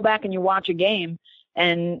 you go back and you watch a game,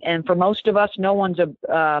 and for most of us, no one's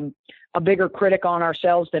a bigger critic on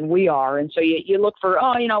ourselves than we are. And so you look for,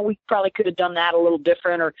 we probably could have done that a little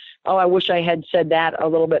different, or, I wish I had said that a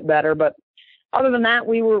little bit better. But other than that,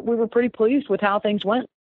 we were pretty pleased with how things went.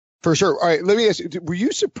 For sure. All right, let me ask you, were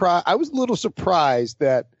you surprised? I was a little surprised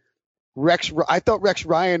that I thought Rex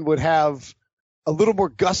Ryan would have a little more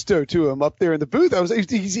gusto to him up there in the booth.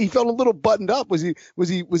 He felt a little buttoned up. Was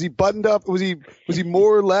he buttoned up? Was he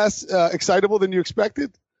more or less excitable than you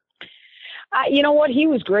expected? You know what? He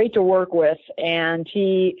was great to work with, and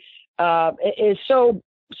he is so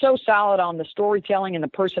solid on the storytelling and the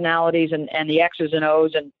personalities and the X's and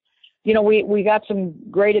O's. And, we got some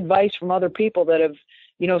great advice from other people that have,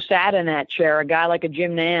 sat in that chair, a guy like a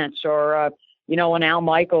Jim Nantz or, an Al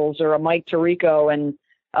Michaels or a Mike Tirico. And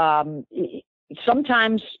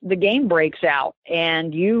sometimes the game breaks out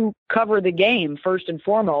and you cover the game first and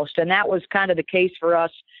foremost. And that was kind of the case for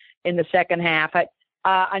us in the second half.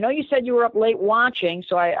 I know you said you were up late watching,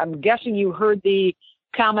 so I'm guessing you heard the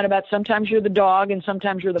comment about sometimes you're the dog and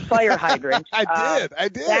sometimes you're the fire hydrant. I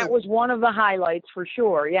did. That was one of the highlights for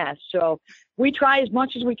sure, yes. So we try as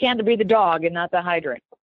much as we can to be the dog and not the hydrant.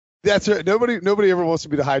 That's right. Nobody ever wants to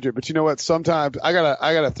be the hydrant, but you know what? Sometimes I got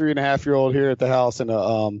a 3.5-year-old here at the house and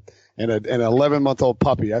an 11-month-old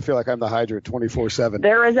puppy. I feel like I'm the hydrant 24/7.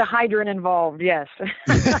 There is a hydrant involved, yes.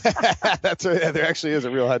 That's right. There actually is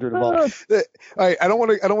a real hydrant involved. All right, I don't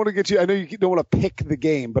want to get you. I know you don't want to pick the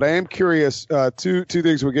game, but I am curious. Two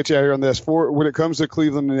things we'll get you out here on this. For when it comes to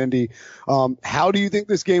Cleveland and Indy, how do you think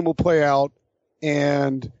this game will play out?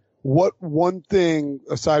 And what one thing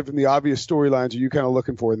aside from the obvious storylines are you kind of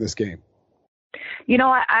looking for in this game?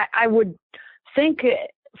 I would think.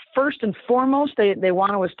 First and foremost, they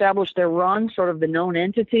want to establish their run, sort of the known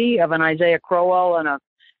entity of an Isaiah Crowell and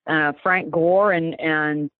a Frank Gore,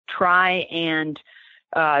 and try and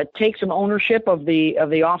take some ownership of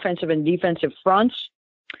the offensive and defensive fronts.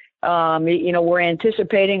 We're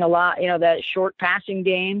anticipating a lot, that short passing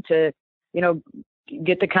game to,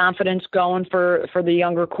 get the confidence going for the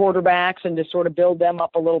younger quarterbacks and to sort of build them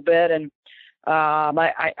up a little bit. And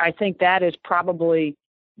I think that is probably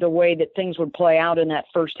the way that things would play out in that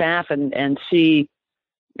first half, and see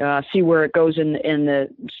where it goes in the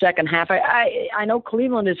second half. I know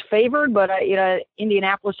Cleveland is favored, but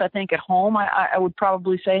Indianapolis, I think at home, I would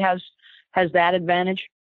probably say has that advantage.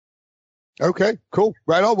 Okay, cool.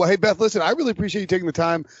 Right on. Well, hey, Beth, listen, I really appreciate you taking the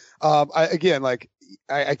time.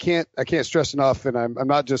 I can't stress enough, and I'm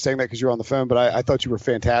not just saying that because you're on the phone, but I thought you were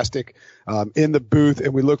fantastic in the booth,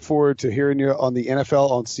 and we look forward to hearing you on the NFL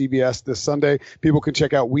on CBS this Sunday. People can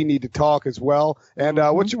check out We Need to Talk as well. And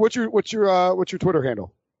what's your Twitter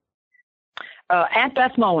handle? At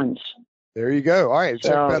Beth Mowins. There you go. All right,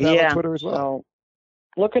 check Beth out on Twitter as well.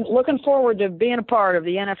 So looking forward to being a part of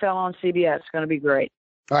the NFL on CBS. It's going to be great.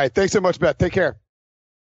 All right, thanks so much, Beth. Take care.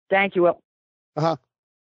 Thank you, Will. All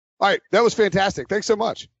right, that was fantastic. Thanks so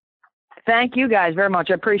much. Thank you guys very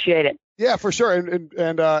much. I appreciate it. Yeah, for sure,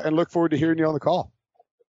 and look forward to hearing you on the call.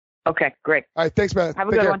 Okay, great. All right, thanks, Beth. Have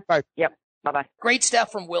a good one. Bye. Yep. Bye-bye. Great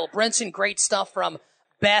stuff from Will Brinson. Great stuff from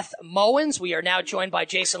Beth Mowins. We are now joined by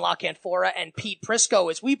Jason LaCanfora and Pete Prisco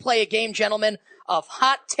as we play a game, gentlemen, of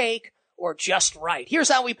Hot Take or Just Right. Here's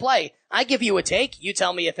how we play. I give you a take. You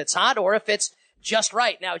tell me if it's hot or if it's just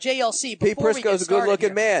right. Now, JLC, Pete Prisco's a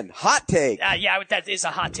good-looking man. Hot take. Yeah, that is a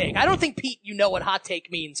hot take. I don't think, Pete, you know what hot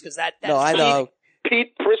take means, because that's no, I know.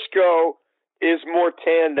 Pete Prisco is more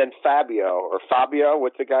tan than Fabio.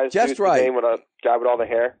 What's the guy's name with a guy with all the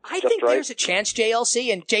hair? I think there's a chance,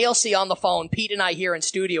 JLC, and JLC on the phone, Pete and I here in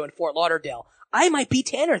studio in Fort Lauderdale. I might be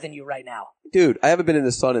tanner than you right now. Dude, I haven't been in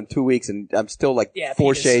the sun in 2 weeks, and I'm still like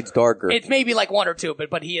 4 shades darker. It's maybe like 1 or 2,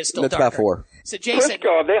 but he is still darker. That's about 4. So Jason,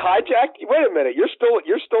 Prisco, have they hijacked? Wait a minute, you're still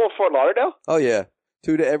in Fort Lauderdale? Oh yeah,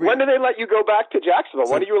 when did they let you go back to Jacksonville?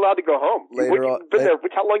 When are you allowed to go home?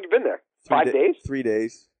 How long you been there? 5 days? 3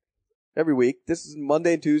 days. Every week. This is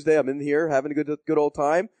Monday and Tuesday. I'm in here having a good old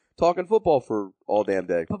time talking football for all damn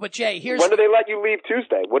day. But Jay, when do they let you leave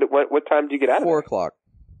Tuesday? What time do you get out of 4 there? o'clock.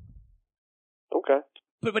 Okay.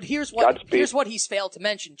 But here's what he's failed to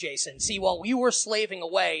mention, Jason. See, while you were slaving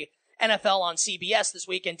away NFL on CBS this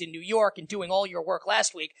weekend in New York and doing all your work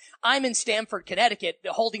last week, I'm in Stamford, Connecticut,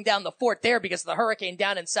 holding down the fort there because of the hurricane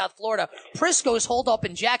down in South Florida. Prisco's holed up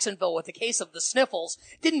in Jacksonville with a case of the sniffles.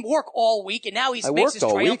 Didn't work all week, and now he makes his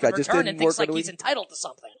triumphant return and thinks like he's entitled to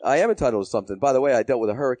something. I am entitled to something. By the way, I dealt with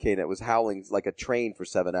a hurricane that was howling like a train for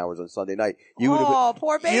 7 hours on Sunday night.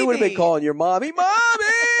 Poor baby. You would have been calling your mommy,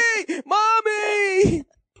 Mommy! Mommy!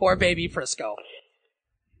 Poor baby Prisco.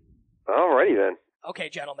 Alrighty then. Okay,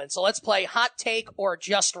 gentlemen. So let's play hot take or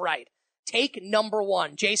just right. Take number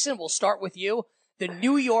 1. Jason, we'll start with you. The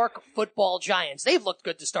New York Football Giants. They've looked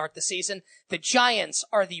good to start the season. The Giants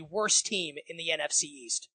are the worst team in the NFC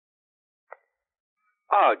East.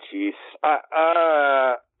 Oh, jeez.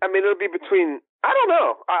 I mean, it'll be between. I don't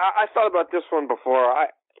know. I thought about this one before.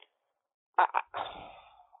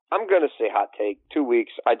 I'm gonna say hot take. 2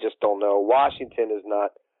 weeks. I just don't know. Washington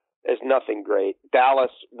is nothing great.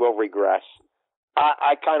 Dallas will regress.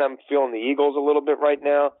 I kind of am feeling the Eagles a little bit right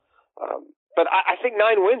now. But I think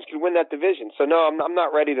 9 wins could win that division. So, no, I'm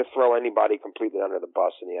not ready to throw anybody completely under the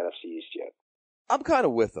bus in the NFC East yet. I'm kind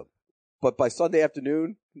of with them. But by Sunday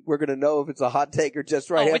afternoon, we're going to know if it's a hot take or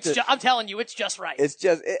just right. I'm telling you, it's just right.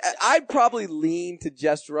 I'd probably lean to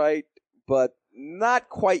just right, but not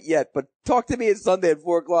quite yet. But talk to me on Sunday at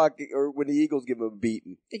 4 o'clock or when the Eagles give them a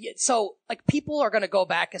beating. So, people are going to go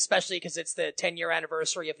back, especially because it's the 10-year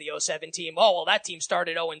anniversary of the 07 team. Oh, well, that team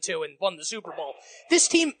started 0-2 and won the Super Bowl. This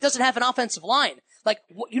team doesn't have an offensive line.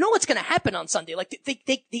 You know what's going to happen on Sunday?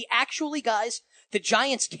 They actually, guys, the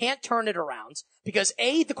Giants can't turn it around because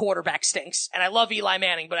A, the quarterback stinks, and I love Eli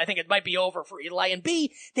Manning, but I think it might be over for Eli, and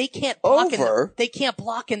B, they can't block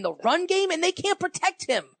in the run game, and they can't protect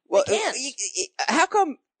him. Well, they can't. How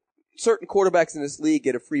come certain quarterbacks in this league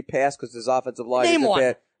get a free pass because his offensive line Name isn't one.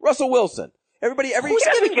 bad? Russell Wilson. Who's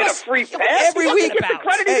giving get a free pass? Every week, get the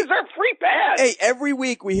credit he deserves. Free pass. Hey, every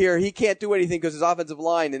week we hear he can't do anything because his offensive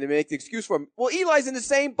line, and they make the excuse for him. Well, Eli's in the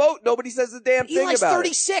same boat. Nobody says a damn thing Eli's about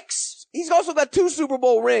 36. He's also got 2 Super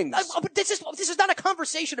Bowl rings. But this is not a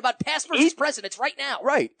conversation about past versus present. It's right now.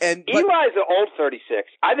 Right. Eli's an old 36.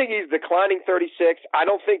 I think he's declining 36. I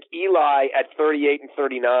don't think Eli at 38 and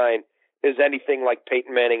 39 is anything like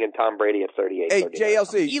Peyton Manning and Tom Brady at 38. Hey, 39.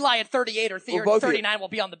 JLC. Eli at 38 or 39 will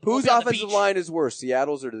be on the Whose offensive line is worse,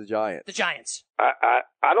 Seattle's or the Giants? The Giants. I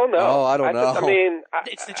don't know. Oh, I don't know.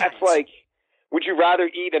 It's the Giants. That's like, would you rather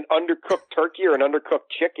eat an undercooked turkey or an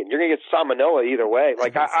undercooked chicken? You're going to get salmonella either way.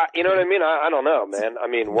 You know what I mean? I don't know, man. I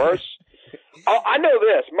mean, worse. I know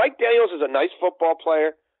this. Mike Daniels is a nice football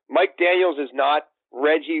player. Mike Daniels is not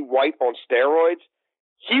Reggie White on steroids.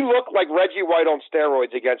 He looked like Reggie White on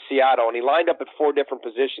steroids against Seattle, and he lined up at 4 different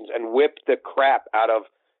positions and whipped the crap out of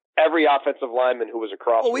every offensive lineman who was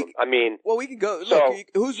across him. We can go. So,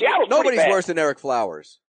 look, nobody's worse than Eric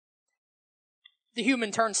Flowers. The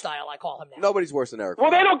human turnstile, I call him now. Nobody's worse than Eric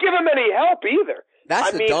Flowers. Well, they don't give him any help either.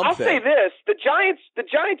 That's the dumb I'll thing. say this. The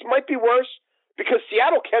Giants might be worse because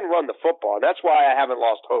Seattle can run the football, and that's why I haven't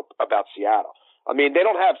lost hope about Seattle. I mean, they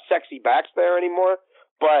don't have sexy backs there anymore.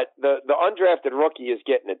 But the undrafted rookie is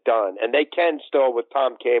getting it done, and they can still, with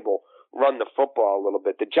Tom Cable, run the football a little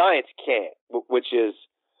bit. The Giants can't, which is...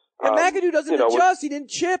 And McAdoo doesn't adjust. He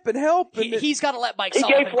didn't chip and help. He's got to let Mike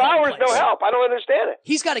Sullivan. He gave Flowers no help. I don't understand it.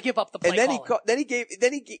 He's got to give up the play. And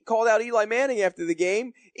then he called out Eli Manning after the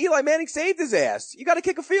game. Eli Manning saved his ass. You got to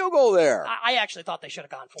kick a field goal there. I actually thought they should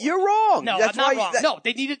have gone for it. You're wrong. No, I'm not wrong. No,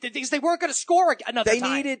 they needed because they weren't going to score another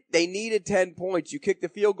time. They needed 10 points. You kick the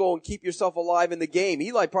field goal and keep yourself alive in the game.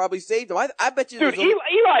 Eli probably saved them. I bet you. Dude, Eli's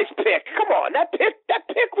pick. Come on, that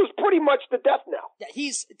pick was pretty much the death knell. Yeah,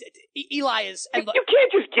 Eli is. You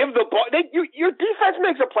can't just give the ball. Your defense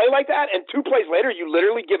makes a play like that, and 2 plays later, you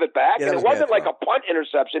literally give it back. And it wasn't like a punt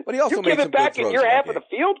interception. But he also you give it back in your half of the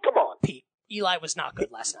field? Come on. Pete, Eli was not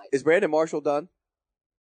good last night. Is Brandon Marshall done?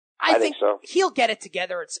 I think so. He'll get it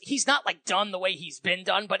together. He's not done the way he's been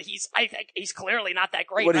done, but I think he's clearly not that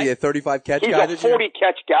great. What are you, a 35 catch guy? He's a 40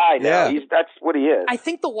 catch guy now. Yeah. That's what he is. I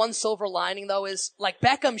think the one silver lining though is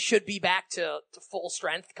Beckham should be back to full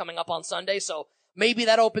strength coming up on Sunday, so maybe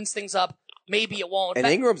that opens things up. Maybe it won't. And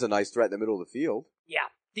Ingram's a nice threat in the middle of the field. Yeah.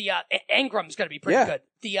 The Ingram's going to be pretty good.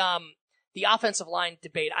 The offensive line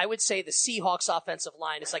debate, I would say the Seahawks offensive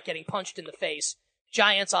line is like getting punched in the face.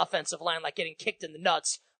 Giants offensive line like getting kicked in the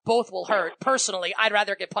nuts. Both will hurt. Personally, I'd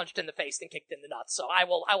rather get punched in the face than kicked in the nuts. So I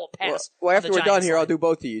will pass. Well, after we're done here, I'll do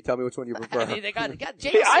both of you. Tell me which one you prefer. They got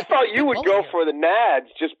See, I thought you would go for the Nads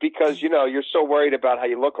just because, you're so worried about how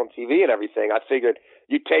you look on TV and everything. I figured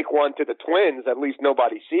you'd take one to the Twins. At least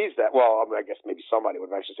nobody sees that. Well, I guess maybe somebody would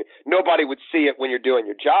actually see it. Nobody would see it when you're doing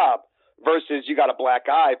your job. Versus you got a black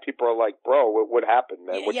eye, people are like, bro, what happened,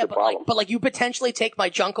 man? What's your problem? But you potentially take my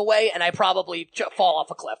junk away, and I probably fall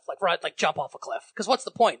off a cliff, jump off a cliff. Because what's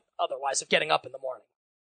the point otherwise of getting up in the morning?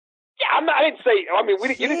 Yeah, I didn't say. I mean,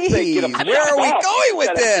 you didn't say get up. Where are we going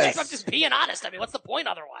with this? I'm just being honest. I mean, what's the point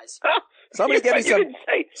otherwise? Somebody give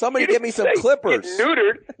me some clippers. Get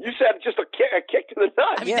neutered. You said just a kick to the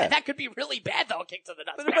nuts. I mean, that could be really bad though. A kick to the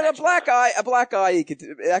nuts. But a black eye,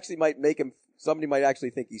 it actually might make him somebody might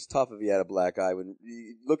actually think he's tough if he had a black eye. When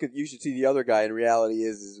you should see the other guy. In reality,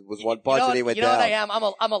 was one punch and he went down. You know what I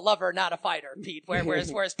am? I'm a lover, not a fighter, Pete.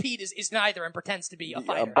 Whereas Pete is neither and pretends to be a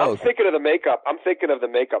fighter. I'm thinking of the makeup. I'm thinking of the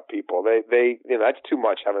makeup people. They that's too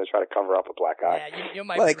much having to try to cover up a black eye. Yeah, you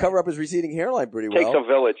might. Well, they cover up his receding hairline pretty well. Takes a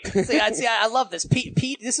village. See, I love this.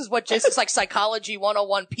 Pete, this is like psychology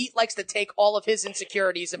 101. Pete likes to take all of his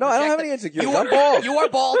insecurities and no, I project don't have them. any insecurities. I'm bald. You are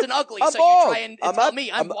bald and ugly, I'm so bald. you try and tell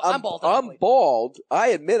me I'm bald and ugly. I'm bald. I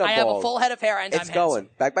admit I'm bald. I have a full head of hair and it's I'm going.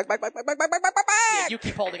 handsome. Back. Yeah, you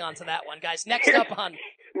keep holding on to that one, guys. Next up on...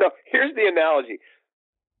 No, here's the analogy.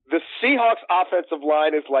 The Seahawks offensive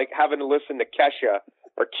line is like having to listen to Kesha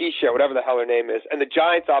or Keisha, whatever the hell her name is, and the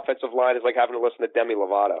Giants offensive line is like having to listen to Demi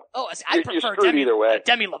Lovato. Oh, I prefer Demi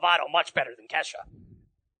Lovato much better than Kesha.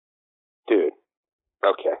 Dude.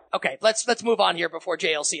 Okay. Okay, let's move on here before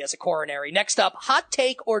JLC has a coronary. Next up, hot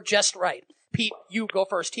take or just right? Pete, you go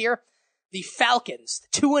first here. The Falcons,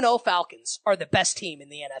 the 2-0 Falcons, are the best team in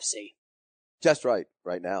the NFC. Just right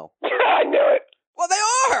now. I knew it. Well,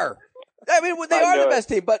 they are. I mean, they are the best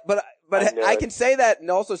team, but I can say that and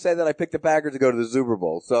also say that I picked the Packers to go to the Super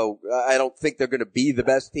Bowl. So I don't think they're going to be the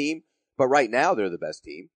best team, but right now they're the best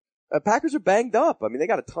team. Packers are banged up. I mean, they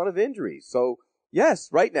got a ton of injuries. So yes,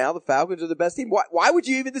 right now the Falcons are the best team. Why would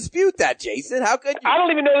you even dispute that, Jason? How could you? I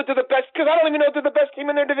don't even know that they're the best because I don't even know that they're the best team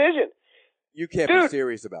in their division. You can't be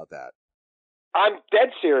serious about that. I'm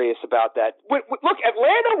dead serious about that. Look,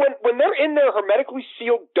 Atlanta, when they're in their hermetically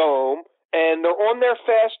sealed dome and they're on their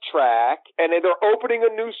fast track and they're opening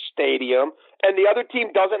a new stadium and the other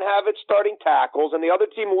team doesn't have its starting tackles and the other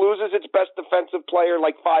team loses its best defensive player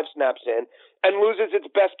like 5 snaps in and loses its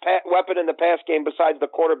best weapon in the pass game besides the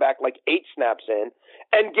quarterback like 8 snaps in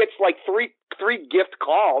and gets like three gift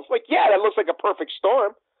calls. Like, yeah, that looks like a perfect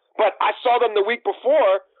storm. But I saw them the week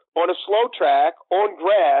before on a slow track, on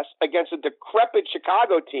grass, against a decrepit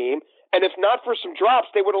Chicago team, and if not for some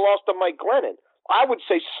drops, they would have lost to Mike Glennon. I would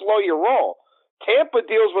say slow your roll. Tampa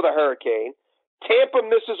deals with a hurricane. Tampa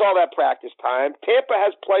misses all that practice time. Tampa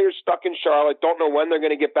has players stuck in Charlotte, don't know when they're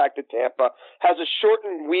going to get back to Tampa, has a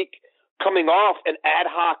shortened week coming off an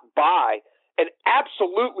ad hoc bye, and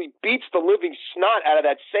absolutely beats the living snot out of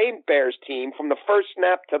that same Bears team from the first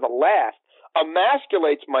snap to the last,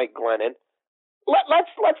 emasculates Mike Glennon. Let's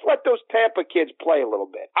let those Tampa kids play a little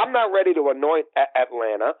bit. I'm not ready to anoint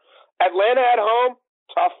Atlanta. Atlanta at home,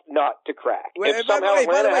 tough nut to crack. If somehow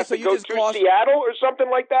Atlanta has to go through Seattle or something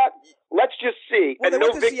like that, let's just see. Well, and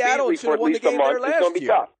no Vic Beasley for at least a month. It's going to be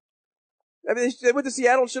tough. I mean, they went to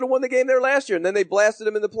Seattle and should have won the game there last year, and then they blasted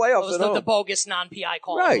them in the playoffs. It was the bogus non-PI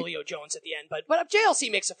call on Julio Jones at the end. But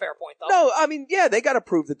JLC makes a fair point, though. No, I mean, yeah, they got to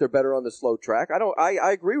prove that they're better on the slow track.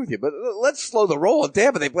 I agree with you, but let's slow the roll in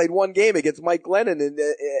Tampa. They played one game against Mike Glennon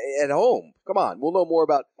at home. Come on, we'll know more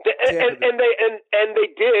about Tampa. And they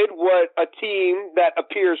did what a team that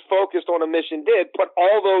appears focused on a mission did: put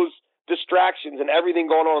all those distractions and everything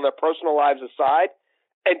going on in their personal lives aside,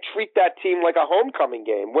 and treat that team like a homecoming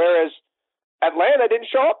game. Whereas Atlanta didn't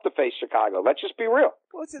show up to face Chicago. Let's just be real.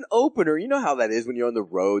 Well, it's an opener. You know how that is when you're on the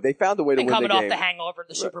road. They found a way to win the game. And coming off the hangover,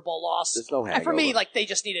 the Super Bowl loss. There's no hangover. And for me, like, they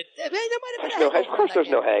just needed. There might have been a hangover. Of course, there's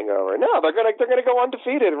no hangover. No, they're gonna go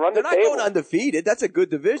undefeated and run the table. They're not going undefeated. That's a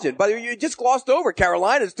good division. But you just glossed over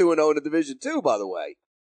Carolina's 2-0 in the division too. By the way.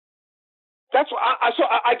 That's what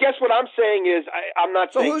I guess what I'm saying is I'm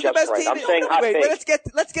not saying who's just the best right. team? I'm saying hot take.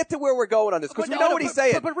 Let's get to where we're going on this because we know what he's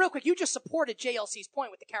saying. But real quick, you just supported JLC's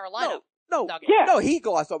point with the Carolina. No, he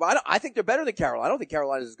glossed over. I think they're better than Carolina. I don't think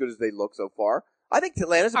Carolina's as good as they look so far. I think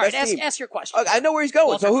Atlanta's the best team. Ask your question. I know where he's going.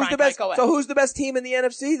 Walter so who's Frank, the best? go ahead. So who's the best team in the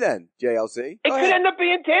NFC then? JLC. It could end up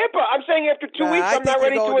being Tampa. I'm saying after 2 weeks, I'm not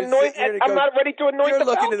ready to anoint. I'm not ready to anoint. You're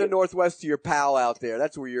looking to the Northwest to your pal out there.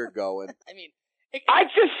 That's where you're going. I mean, I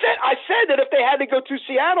said that if they had to go to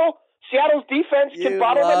Seattle, Seattle's defense can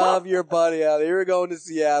bottle them up. You love your buddy out there. You were going to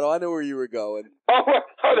Seattle. I know where you were going.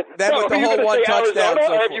 Then with the whole one touchdown.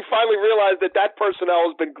 Arizona, or have you finally realized that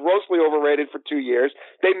personnel has been grossly overrated for 2 years?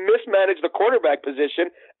 They mismanaged the quarterback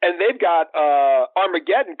position, and they've got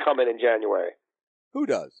Armageddon coming in January. Who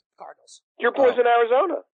does? Cardinals. Your boys in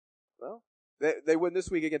Arizona. Well, they win this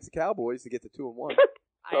week against the Cowboys to get to 2-1.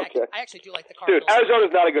 I actually do like the Cardinals. Dude,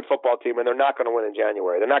 Arizona's not a good football team, and they're not going to win in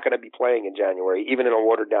January. They're not going to be playing in January, even in a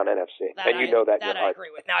watered-down NFC. You know that. That I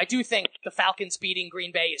agree with. Now, I do think the Falcons beating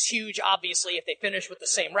Green Bay is huge. Obviously, if they finish with the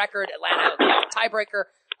same record, Atlanta will be a tiebreaker,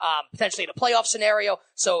 potentially in a playoff scenario.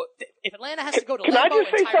 So if Atlanta has to go to Lambeau, can I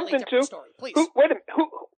just say entirely something, different too? story. Please. Wait a minute.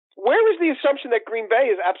 Where is the assumption that Green Bay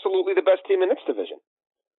is absolutely the best team in its division?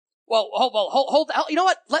 Well, hold. You know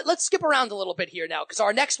what? Let's skip around a little bit here now, because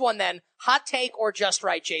our next one then, hot take or just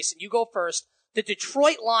right, Jason. You go first. the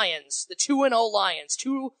Detroit Lions, the 2-0 Lions,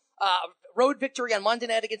 road victory on Monday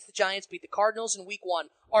night against the Giants, beat the Cardinals in Week 1.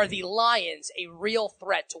 Are the Lions a real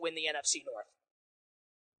threat to win the NFC North?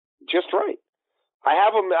 Just right. I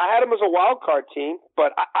had them as a wild card team,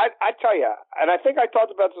 but I tell you, and I think I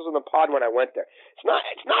talked about this on the pod when I went there.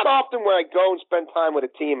 It's not often where I go and spend time with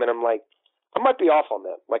a team and I'm like, I might be off on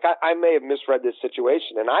them. Like I may have misread this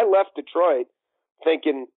situation, and I left Detroit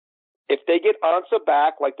thinking if they get Ansah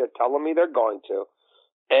back like they're telling me they're going to,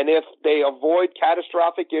 and if they avoid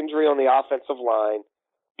catastrophic injury on the offensive line,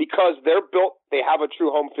 because they're built, they have a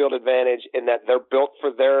true home field advantage in that they're built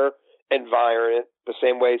for their environment the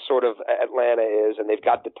same way sort of Atlanta is, and they've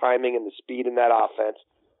got the timing and the speed in that offense.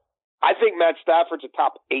 I think Matt Stafford's a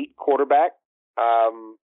top 8 quarterback,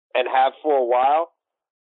 and have for a while.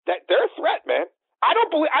 That they're a threat, man. I don't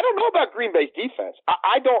know about Green Bay's defense.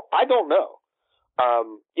 I don't know.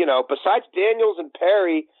 Besides Daniels and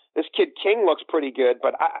Perry, this kid King looks pretty good,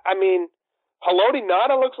 but I mean, Haloti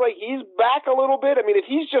Ngata looks like he's back a little bit. I mean, if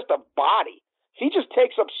he's just a body, if he just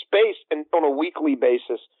takes up space on a weekly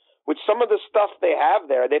basis with some of the stuff they have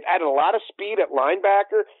there, they've added a lot of speed at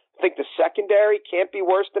linebacker. I think the secondary can't be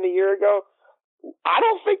worse than a year ago. I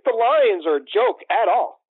don't think the Lions are a joke at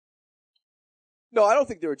all. No, I don't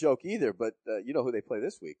think they're a joke either, but you know who they play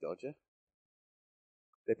this week, don't you?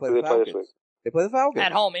 They play the Falcons. They play the Falcons.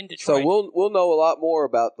 At home in Detroit. So we'll know a lot more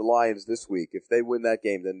about the Lions this week. If they win that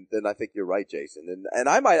game, then I think you're right, Jason. And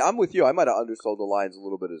I'm with you. I might have undersold the Lions a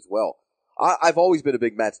little bit as well. I've always been a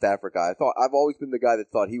big Matt Stafford guy. I've always been the guy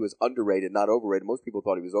that thought he was underrated, not overrated. Most people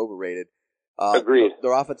thought he was overrated. Agreed.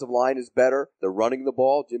 Their offensive line is better. They're running the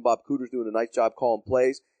ball. Jim Bob Cooter's doing a nice job calling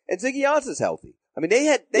plays. And Ziggy Ansah's healthy. I mean, they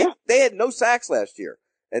had no sacks last year.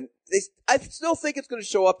 And I still think it's going to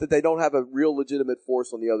show up that they don't have a real legitimate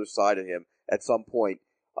force on the other side of him at some point.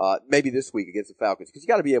 Maybe this week against the Falcons, because you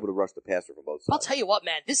got to be able to rush the passer from both sides. I'll tell you what,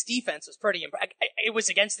 man, this defense was pretty impressive. It was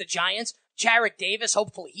against the Giants. Jarek Davis,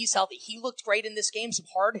 hopefully he's healthy. He looked great in this game. Some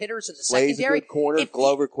hard hitters in the secondary. A good corner.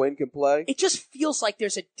 Glover Quinn can play. It just feels like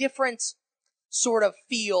there's a different sort of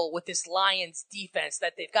feel with this Lions defense,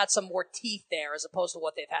 that they've got some more teeth there as opposed to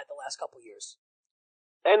what they've had the last couple of years.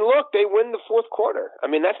 And look, they win the fourth quarter. I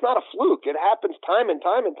mean, that's not a fluke. It happens time and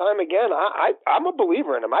time and time again. I'm a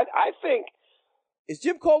believer in them. I think. Is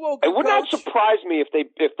Jim Caldwell a good coach? It would not surprise me if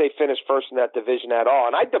they finish first in that division at all.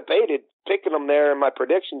 And I debated picking them there in my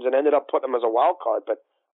predictions and ended up putting them as a wild card. But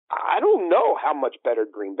I don't know how much better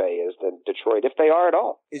Green Bay is than Detroit, if they are at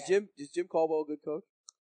all. Is Jim Caldwell a good coach?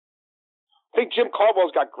 I think Jim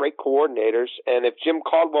Caldwell's got great coordinators, and if Jim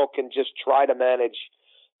Caldwell can just try to manage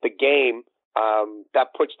the game,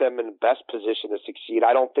 that puts them in the best position to succeed.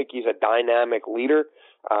 I don't think he's a dynamic leader.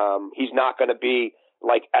 He's not going to be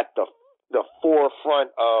like at the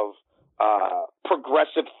forefront of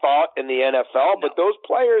progressive thought in the NFL. But those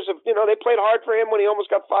players, they played hard for him when he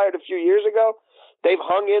almost got fired a few years ago. They've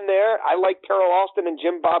hung in there. I like Terrell Austin and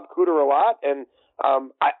Jim Bob Cooter a lot, and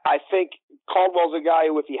I think Caldwell's a guy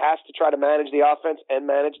who, if he has to try to manage the offense and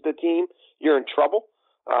manage the team, you're in trouble.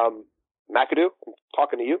 McAdoo, I'm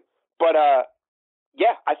talking to you. But I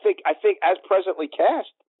think as presently cast,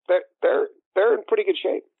 they're in pretty good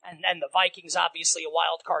shape. And the Vikings, obviously, a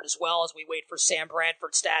wild card as well, as we wait for Sam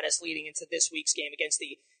Bradford's status leading into this week's game against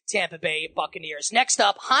the Tampa Bay Buccaneers. Next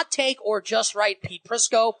up, hot take or just right, Pete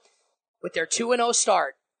Prisco with their 2-0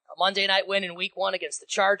 start. A Monday night win in Week 1 against the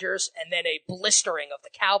Chargers, and then a blistering of the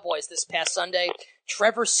Cowboys this past Sunday.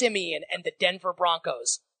 Trevor Siemian and the Denver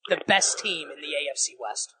Broncos, the best team in the AFC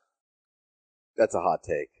West. That's a hot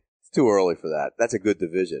take. It's too early for that. That's a good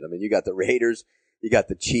division. I mean, you got the Raiders, you got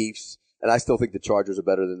the Chiefs, and I still think the Chargers are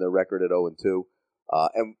better than their record at 0-2.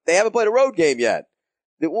 And they haven't played a road game yet.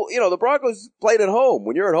 The Broncos played at home.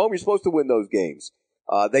 When you're at home, you're supposed to win those games.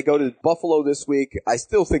 They go to Buffalo this week. I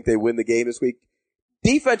still think they win the game this week.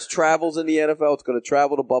 Defense travels in the NFL. It's going to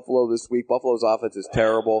travel to Buffalo this week. Buffalo's offense is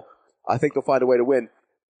terrible. I think they'll find a way to win.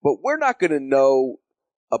 But we're not going to know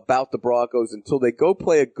about the Broncos until they go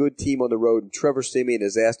play a good team on the road, and Trevor Siemian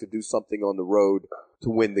is asked to do something on the road to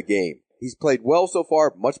win the game. He's played well so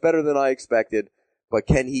far, much better than I expected, but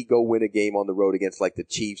can he go win a game on the road against like the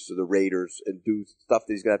Chiefs or the Raiders and do stuff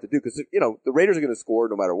that he's going to have to do? Because, the Raiders are going to score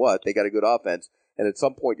no matter what. They got a good offense, and at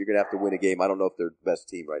some point you're going to have to win a game. I don't know if they're the best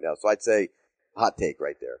team right now. So I'd say hot take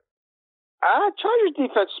right there. Chargers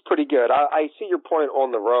defense is pretty good. I see your point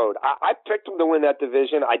on the road. I picked them to win that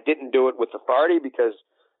division. I didn't do it with authority because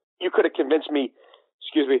you could have convinced me.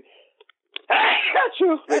 Excuse me.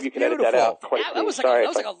 Maybe you can edit that out. That was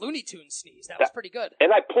like a Looney Tunes sneeze. That was pretty good.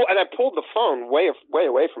 And I pulled the phone way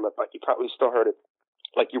away from it, but you probably still heard it,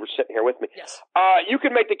 like you were sitting here with me. Yes. You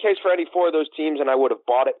could make the case for any four of those teams, and I would have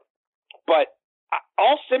bought it. But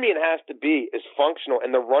all Simeon has to be is functional,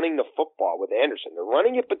 and they're running the football with Anderson. They're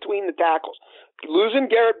running it between the tackles. Losing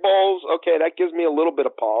Garrett Bowles, okay, that gives me a little bit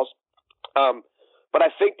of pause. But I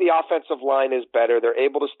think the offensive line is better. They're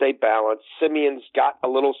able to stay balanced. Simeon's got a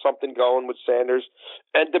little something going with Sanders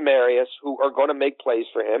and Demarius, who are going to make plays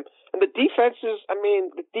for him. And the defense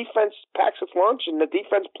the defense packs its lunch, and the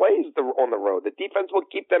defense plays on the road. The defense will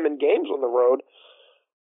keep them in games on the road.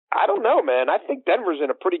 I don't know, man. I think Denver's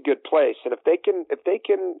in a pretty good place, and if they can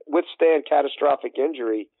withstand catastrophic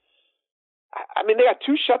injury, they got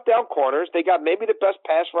 2 shutdown corners. They got maybe the best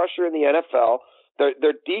pass rusher in the NFL.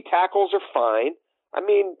 Their D tackles are fine.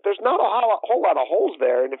 There's not a whole lot of holes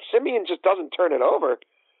there, and if Simeon just doesn't turn it over,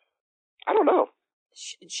 I don't know.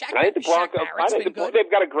 I think the Broncos.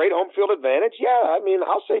 They've got a great home field advantage. Yeah,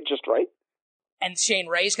 I'll say just right. And Shane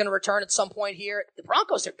Ray's going to return at some point here. The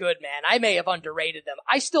Broncos are good, man. I may have underrated them.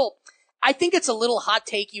 I think it's a little hot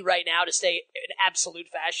takey right now to say in absolute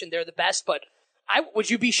fashion they're the best, but would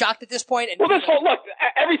you be shocked at this point? Well,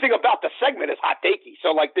 everything about the segment is hot takey.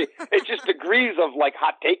 So, it's just degrees of,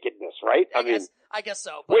 hot takedness, right? I guess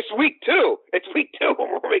so. But it's week 2. It's week 2 when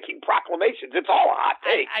we're making proclamations. It's all a hot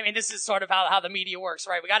take. This is sort of how the media works,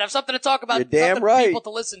 right? We got to have something to talk about. You're damn right. People to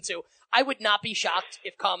listen to. I would not be shocked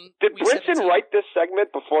if Did Brinson write this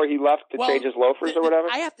segment before he left to change his loafers or whatever?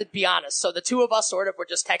 I have to be honest. So the two of us sort of were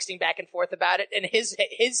just texting back and forth about it, and his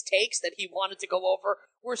takes that he wanted to go over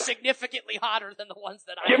were significantly hotter than the ones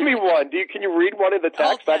that I Give me one. Can you read one of the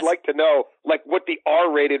texts? Yes. I'd like to know what the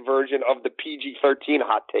R-rated version of the PG-13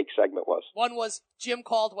 hot take segment was. One was Jim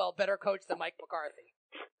Caldwell better coach than Mike McCarthy.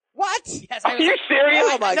 What? Yes, Are you serious?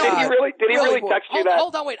 Oh my God. Did he really text you that?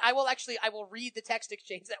 Hold on, wait. I will read the text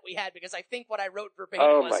exchange that we had because I think what I wrote verbatim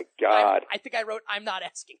was. Oh my God. I think I wrote, I'm not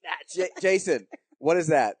asking that. Jason, what is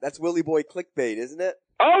that? That's Willie Boy clickbait, isn't it?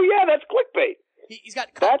 Oh yeah, that's clickbait. He's got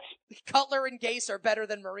Cutler and Gase are better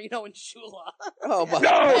than Marino and Shula. Oh my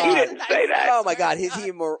God! No, he didn't say that. Oh my God! He's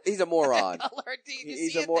a moron. Cutler,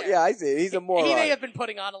 He's a moron. Yeah, I see it. He's a moron. He may have been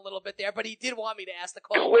putting on a little bit there, but he did want me to ask the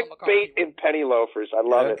clickbait in penny loafers. I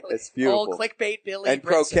love it. It's beautiful. Old clickbait, Billy and Brinson.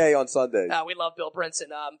 croquet on Sundays. We love Bill Brinson.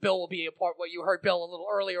 Bill will be a part. What you heard Bill a little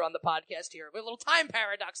earlier on the podcast here. A little time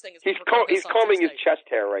paradox thing. He's combing his chest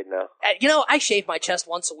hair right now. I shave my chest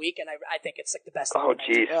once a week, and I think it's the best thing. Oh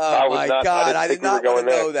jeez! Oh my God! I did not want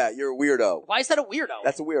to know that. You're a weirdo. Why is that a weirdo?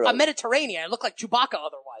 That's a weirdo. I'm Mediterranean. I look like Chewbacca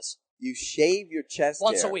otherwise. You shave your chest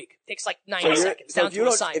once hair. a week. Takes 90 seconds. Down to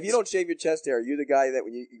a science. If you don't shave your chest hair, you're the guy that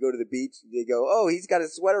when you go to the beach, they go, "Oh, he's got a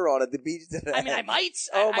sweater on at the beach today." I might.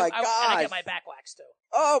 Oh my God! And I get my back waxed too.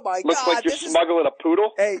 Oh my God! Looks like you're smuggling a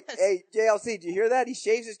poodle. Hey, JLC, do you hear that? He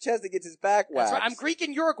shaves his chest and gets his back waxed. That's right. I'm Greek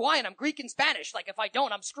and Uruguayan. I'm Greek and Spanish. If I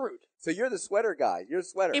don't, I'm screwed. So you're the sweater guy. You're a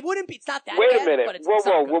sweater. It wouldn't be. It's not that Wait bad. a minute. But it's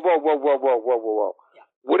Whoa. Yeah.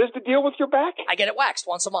 What is the deal with your back? I get it waxed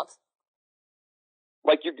once a month.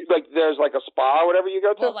 There's a spa or whatever you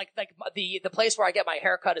go to? Well, the place where I get my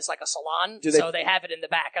hair cut is like a salon, so they have it in the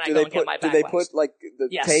back, and I go and get my back waxed. Do they waxed. put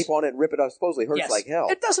the tape on it and rip it off? Supposedly hurts like hell.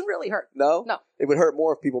 It doesn't really hurt. No? No. It would hurt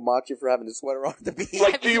more if people mocked you for having the sweater on at the beach.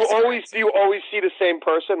 Do you always see the same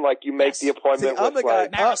person? You make the appointment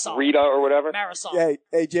with Marisol. Rita or whatever? Marisol.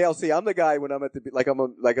 Hey, JLC, I'm the guy when I'm at the if I'm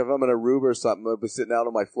in Aruba or something, I'll be sitting out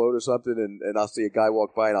on my float or something, and I'll see a guy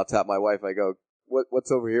walk by and I'll tap my wife. I go,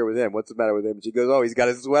 What's over here with him? What's the matter with him? And she goes, "Oh, he's got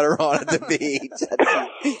his sweater on at the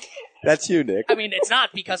beach." That's you, Nick. It's not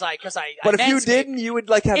because I. But if you didn't, you would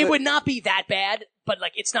have. It would not be that bad, but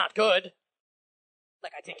it's not good. I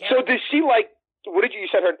take care. So does she what did you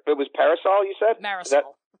said her? It was Parasol. You said Marisol.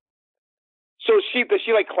 So does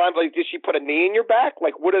she climb? Does she put a knee in your back?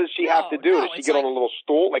 What does she have to do? Does she get on a little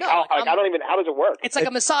stool? How does it work? It's like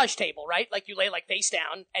a massage table, right? You lay face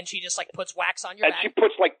down, and she just puts wax on your back. And she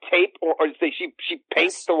puts tape, or she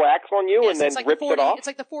paints the wax on you and then rips it off. It's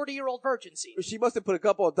like the 40-year-old virgin scene. She must have put a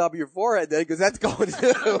couple on top of your forehead then, because that's going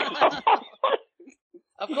through.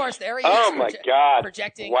 Of course, there he is. Oh my God!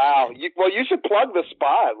 Projecting. Wow. You should plug the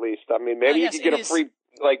spa at least. Maybe you could get a free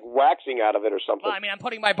waxing out of it or something. Well, I'm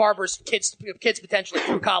putting my barber's kids potentially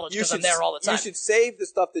through college because I'm there all the time. You should save the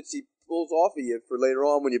stuff that she pulls off of you for later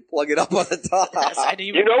on when you plug it up on the top. Yes, I do.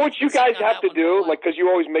 You know what you guys have to do? Because you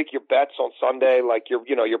always make your bets on Sunday,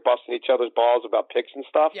 you're busting each other's balls about picks and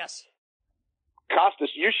stuff. Yes.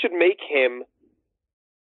 Costas, you should make him,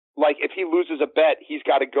 if he loses a bet, he's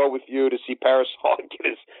got to go with you to see Parasol and get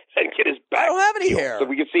his back. I don't have any hair. So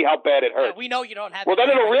we can see how bad it hurts. Yeah, we know you don't have Well, then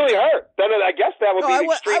it'll really hurt. Then I guess that would be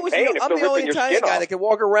extreme pain if they're ripping your skin off. I'm the only Italian guy that can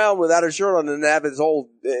walk around without a shirt on and have his whole,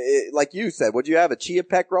 like you said, would you have a chia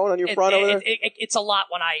pet growing on your front over there? It's a lot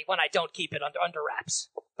when I don't keep it under wraps.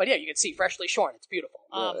 But yeah, you can see freshly shorn. It's beautiful.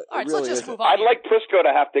 All right, so really let's just is. move on. I'd here. like Prisco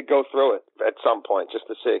to have to go through it at some point just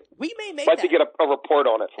to see. We may make I'd like that to get a report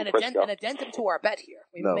on it from Prisco. an addendum to our bet here.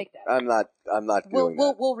 We may No, make that. I'm not doing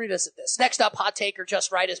that. We'll revisit this. Next up, hot take or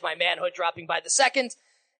just right is my manhood dropping by the second.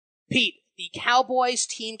 Pete, the Cowboys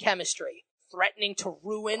team chemistry threatening to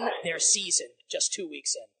ruin their season just 2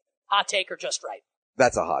 weeks in. Hot take or just right?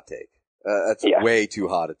 That's a hot take. That's way too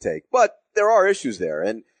hot a take. But there are issues there.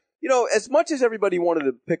 And, as much as everybody wanted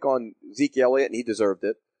to pick on Zeke Elliott, and he deserved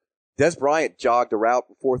it, Des Bryant jogged a route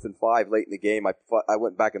 4th and 5 late in the game. I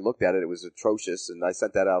went back and looked at it. It was atrocious, and I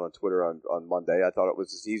sent that out on Twitter on Monday. I thought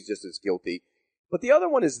he's just as guilty. But the other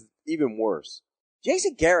one is even worse.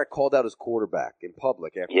 Jason Garrett called out his quarterback in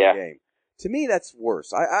public after the game. To me, that's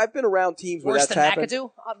worse. I've been around teams where that's happened. Worse than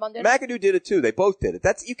McAdoo on Monday? McAdoo did it too. They both did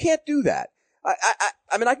it. You can't do that.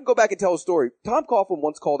 I mean, I can go back and tell a story. Tom Coughlin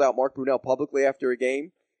once called out Mark Brunell publicly after a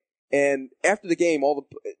game, and after the game,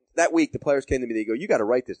 that week the players came to me. They go, "You got to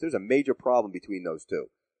write this. There's a major problem between those two."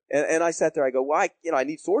 And I sat there. I go, "Why? I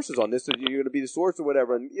need sources on this. If you're going to be the source or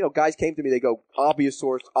whatever." And guys came to me. They go, "Obvious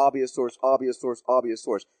source, obvious source, obvious source, obvious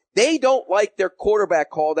source." They don't like their quarterback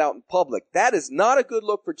called out in public. That is not a good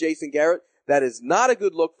look for Jason Garrett. That is not a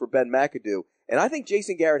good look for Ben McAdoo. And I think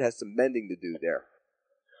Jason Garrett has some mending to do there.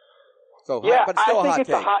 So, but still I think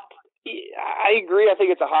a hot take. I agree. I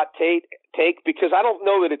think it's a hot take because I don't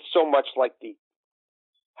know that it's so much like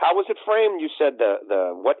how was it framed? You said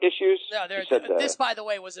the what issues? No, this, by the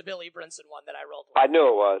way, was a Billy Brinson one that I rolled with. I knew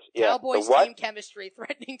it was. Yeah. Cowboys team chemistry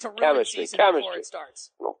threatening to ruin season before it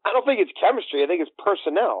starts. I don't think it's chemistry. I think it's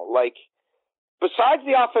personnel. Like, besides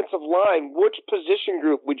the offensive line, which position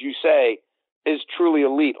group would you say is truly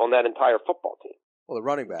elite on that entire football team? Well, the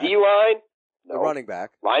running back. D-line? No. The running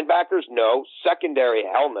back. Linebackers? No. Secondary?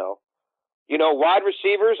 Hell no. Wide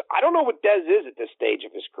receivers? I don't know what Dez is at this stage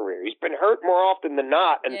of his career. He's been hurt more often than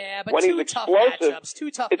not, and but when he's explosive,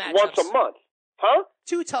 it's once a month. Huh?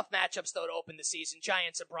 2 tough matchups, though, to open the season.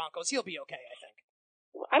 Giants and Broncos. He'll be okay, I think.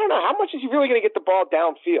 I don't know. How much is he really going to get the ball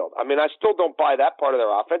downfield? I mean, I still don't buy that part of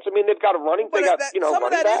their offense. I mean, they've got a running back and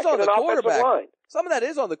an offensive line. Some of that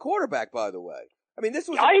is on the quarterback, by the way. I mean, this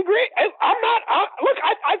was. I agree. Look,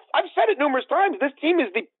 I've said it numerous times. This team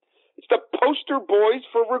is it's the poster boys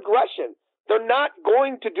for regression. They're not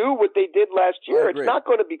going to do what they did last year. It's not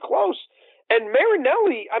going to be close. And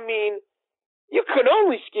Marinelli, I mean, you can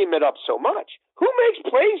only scheme it up so much. Who makes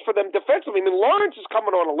plays for them defensively? I mean, Lawrence is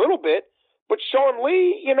coming on a little bit. But Sean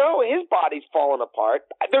Lee, his body's falling apart.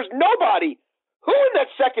 There's nobody. Who in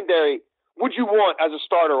that secondary would you want as a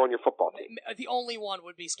starter on your football team? The only one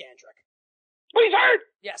would be Skandrick. Well, he's hurt.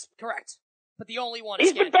 Yes, correct. But the only one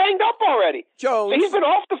is He's been banged up already. Jones. So he's been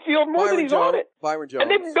off the field more than he's on it. Byron Jones.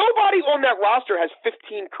 And nobody on that roster has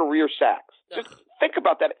 15 career sacks. Just think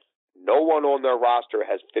about that. No one on their roster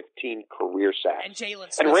has 15 career sacks. And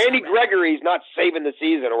Jalen Smith. And Randy Gregory's not saving the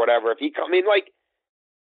season or whatever. If he come in,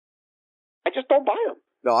 I just don't buy him.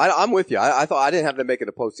 No, I'm with you. I thought I didn't have them making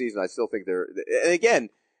the postseason. I still think they're. And again,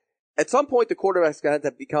 at some point, the quarterback's going to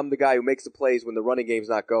have to become the guy who makes the plays when the running game's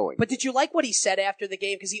not going. But did you like what he said after the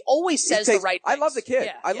game? Because he always says the right things. I love the kid.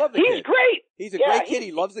 Yeah, I love the kid. He's great. He's a great kid.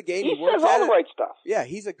 He loves the game. He works says all at the right stuff. Yeah,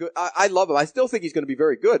 he's a good. I love him. I still think he's going to be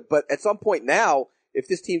very good. But at some point now, if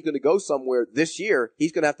this team's going to go somewhere this year,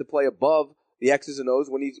 he's going to have to play above the X's and O's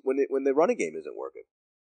when the running game isn't working.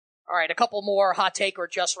 All right, a couple more hot take or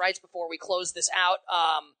just rights before we close this out.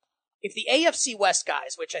 If the AFC West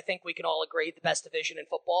guys, which I think we can all agree the best division in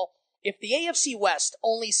football, if the AFC West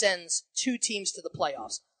only sends 2 teams to the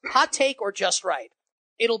playoffs, hot take or just right,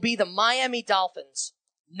 it'll be the Miami Dolphins,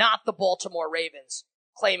 not the Baltimore Ravens,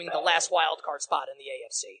 claiming the last wild card spot in the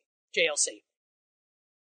AFC. JLC.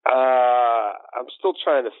 I'm still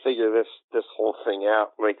trying to figure this whole thing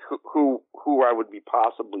out. Like who I would be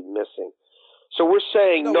possibly missing. So we're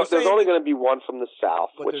saying there's only going to be one from the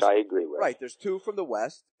South, which I agree with. Right, there's 2 from the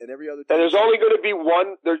West, and every other. And there's only going to be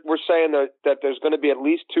one. We're saying that there's going to be at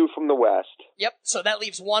least 2 from the West. Yep. So that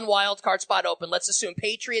leaves one wild card spot open. Let's assume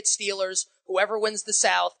Patriots, Steelers, whoever wins the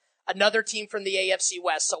South, another team from the AFC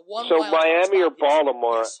West. So one. So wild Miami card or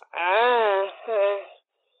Baltimore. Yes.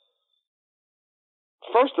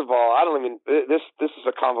 First of all, I don't even. This is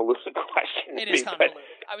a convoluted question. It is convoluted.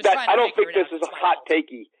 I don't think this is a hot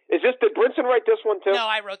takey. Did Brinson write this one too?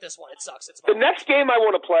 No, I wrote this one. It sucks. The next game I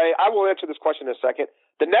want to play, I will answer this question in a second.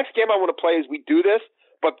 The next game I want to play is we do this,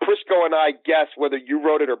 but Prisco and I guess whether you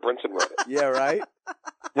wrote it or Brinson wrote it. Yeah, right.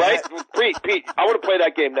 Right, Pete. I want to play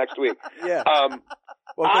that game next week. Yeah.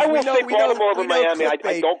 I will say Baltimore over Miami.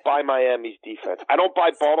 I don't buy Miami's defense. I don't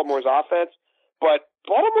buy Baltimore's offense, but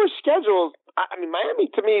Baltimore's schedule. I mean,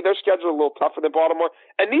 Miami to me, their schedule is a little tougher than Baltimore,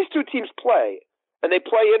 and these 2 teams play and they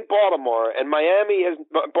play in Baltimore, and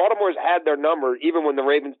Baltimore's had their number even when the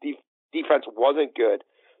Ravens defense wasn't good.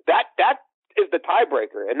 That is the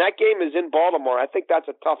tiebreaker, and that game is in Baltimore. I think that's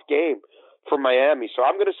a tough game for Miami, so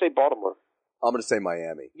I'm going to say Baltimore. I'm going to say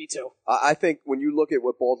Miami. Me too. I think when you look at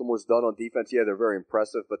what Baltimore's done on defense, yeah, they're very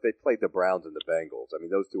impressive, but they played the Browns and the Bengals. I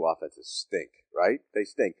mean, those two offenses stink, right? They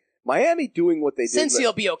stink. Miami doing what they did. Cincy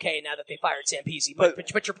will be okay now that they fired Zampese,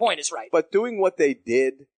 but your point is right. But doing what they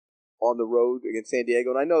did on the road against San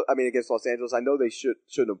Diego, and against Los Angeles, I know they shouldn't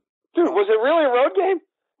have. Dude, was it really a road game?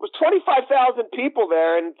 It was 25,000 people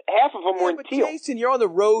there, and half of them were in teal. Jason, you're on the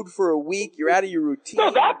road for a week. You're out of your routine. No,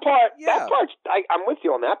 that part, I'm with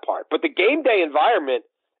you on that part. But the game day environment,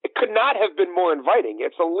 it could not have been more inviting.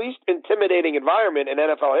 It's the least intimidating environment in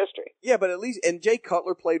NFL history. Yeah, but at least, and Jay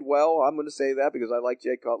Cutler played well. I'm going to say that because I like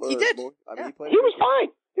Jay Cutler. He did. He was fine.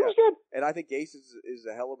 He was good. And I think Gase is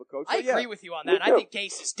a hell of a coach. I agree with you on that. I think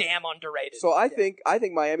Gase is damn underrated. So I think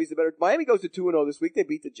Miami's the better. Miami goes to 2-0 this week. They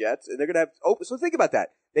beat the Jets, and they're going to have. So think about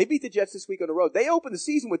that. They beat the Jets this week on the road. They open the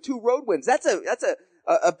season with 2 road wins. That's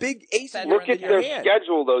a big ace. Look at their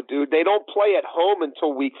schedule, though, dude. They don't play at home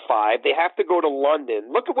until week 5. They have to go to London.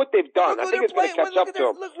 Look at what they've done. I think it's going to catch up to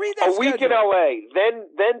them. A week in L.A.,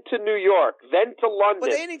 then to New York, then to London,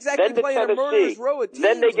 but they ain't exactly then to playing a murderer's row of teams,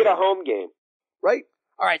 then they get a home game. Right?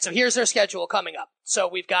 All right, so here's their schedule coming up. So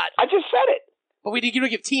we've got. I just said it. But you don't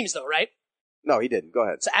give teams, though, right? No, he didn't. Go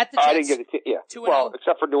ahead. So at the Jets, I didn't give it to you. Yeah. 2-0. Well,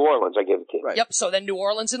 except for New Orleans, I gave it to you. Right. Yep. So then New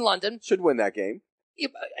Orleans and London should win that game.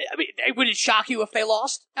 I mean, would it shock you if they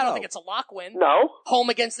lost? I don't think it's a lock win. No.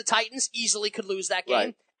 Home against the Titans, easily could lose that game.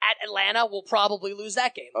 Right. At Atlanta, we'll probably lose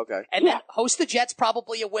that game. Okay. And then host the Jets,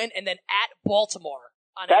 probably a win, and then at Baltimore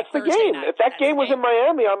on That's a the Thursday game. night. If that game was in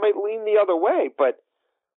Miami, I might lean the other way. But,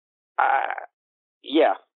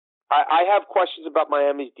 yeah. I have questions about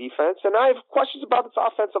Miami's defense, and I have questions about its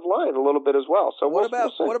offensive line a little bit as well. So what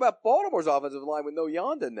about Baltimore's offensive line with no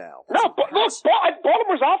Yonda now? No, but look,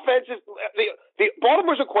 Baltimore's offense is the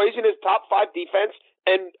Baltimore's equation is top 5 defense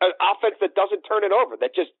and an offense that doesn't turn it over.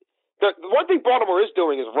 That just the one thing Baltimore is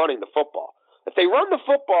doing is running the football. If they run the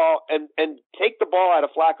football and take the ball out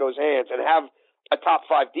of Flacco's hands and have a top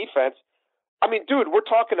 5 defense, I mean, dude, we're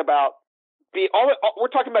talking about.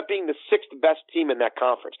 We're talking about being the 6th best team in that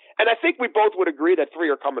conference. And I think we both would agree that 3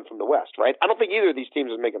 are coming from the West, right? I don't think either of these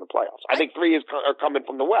teams is making the playoffs. I think 3 are coming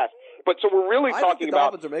from the West. But so we're really talking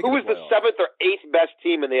about who is the 7th or 8th best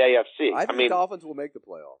team in the AFC. I think the Dolphins will make the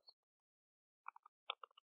playoffs.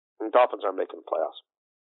 The Dolphins are making the playoffs.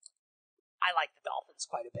 I like the Dolphins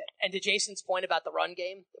quite a bit. And to Jason's point about the run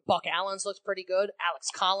game, Buck Allen's looks pretty good. Alex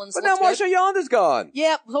Collins looks good. But now Marshall Yonda's gone.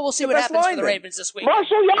 Yeah, so we'll see what happens for the Ravens this week.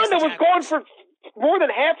 Marshall Yonda was gone for more than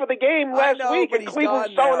half of the game last week, and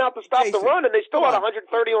Cleveland's selling out to stop the run, and they still had 130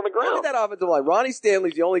 on the ground. Look at that offensive line. Ronnie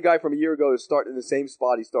Stanley's the only guy from a year ago who's starting in the same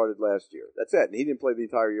spot he started last year. That's it. And he didn't play the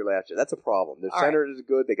entire year last year. That's a problem. Their center is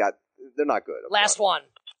good. They're not good. Last one.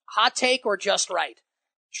 Hot take or just right?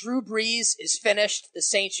 Drew Brees is finished. The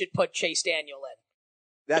Saints should put Chase Daniel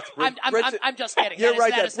in. I'm just kidding. You're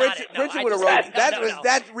right. Brinson would have wrote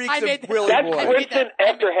that reeks of Willie Boy. That's Brinson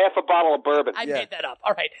after half a bottle of bourbon. I made that up.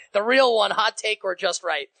 All right. The real one, hot take or just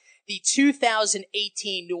right. The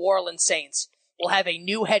 2018 New Orleans Saints will have a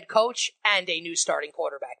new head coach and a new starting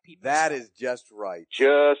quarterback. That is just right.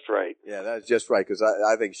 Just right. Yeah, that is just right because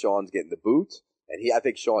I think Sean's getting the boot, and I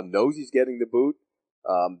think Sean knows he's getting the boot.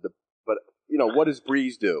 But what does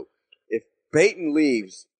Breeze do? If Peyton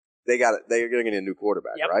leaves, they're going to get a new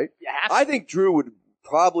quarterback, right? I think Drew would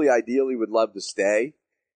probably ideally would love to stay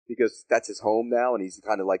because that's his home now, and he's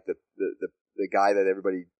kind of like the guy that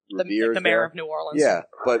everybody reveres. The mayor of New Orleans. Yeah,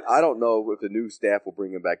 but I don't know if the new staff will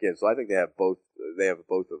bring him back in. So I think they have both. They have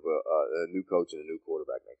both of a new coach and a new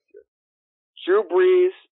quarterback next year. Drew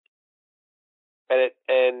Brees,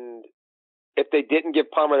 and if they didn't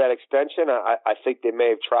give Palmer that extension, I think they may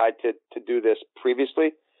have tried to do this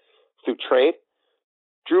previously through trade.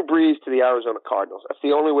 Drew Brees to the Arizona Cardinals. That's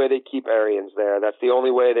the only way they keep Arians there. That's the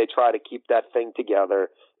only way they try to keep that thing together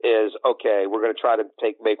is, okay, we're going to try to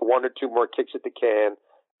make 1 or 2 more kicks at the can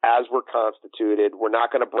as we're constituted. We're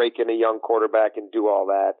not going to break in a young quarterback and do all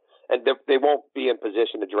that. And they won't be in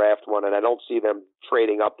position to draft one, and I don't see them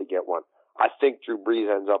trading up to get one. I think Drew Brees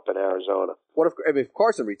ends up in Arizona. If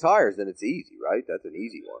Carson retires, then it's easy, right? That's an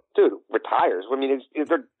easy one. Dude, retires. I mean,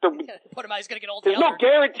 they're put him out. He's going to get old. There's no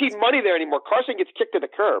guaranteed money there anymore. Carson gets kicked to the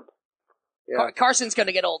curb. Yeah. Carson's going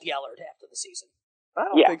to get old Yellard after the season. I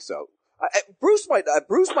don't think so. Bruce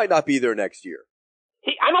might not be there next year.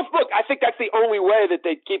 I think that's the only way that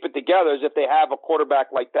they keep it together is if they have a quarterback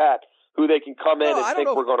like that who they can come in and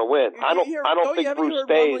think we're going to win. I don't think Bruce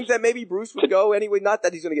stays. That maybe Bruce would go anyway. Not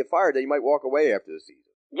that he's going to get fired. That he might walk away after the season.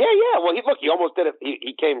 Yeah. Well, he almost did it.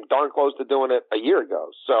 He came darn close to doing it a year ago.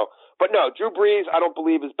 So, but no, Drew Brees, I don't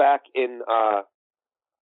believe is back in.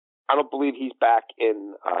 I don't believe he's back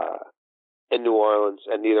in New Orleans,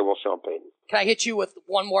 and neither will Sean Payton. Can I hit you with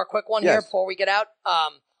one more quick one here before we get out?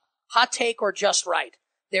 Hot take or just right?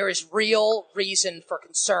 There is real reason for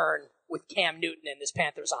concern with Cam Newton and this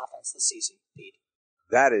Panthers offense this season, Pete.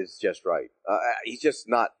 That is just right. He's just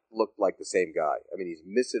not looked like the same guy. I mean, he's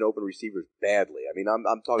missing open receivers badly. I mean, I'm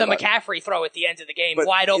talking the about McCaffrey throw at the end of the game,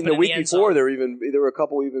 wide open in the week end before. zone. There were a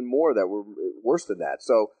couple even more that were worse than that.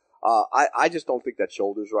 So I just don't think that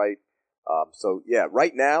shoulder's right. So yeah,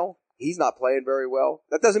 right now he's not playing very well.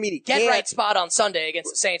 That doesn't mean he can't. Get right spot on Sunday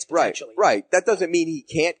against the Saints potentially. Right. That doesn't mean he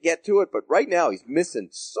can't get to it, but right now he's missing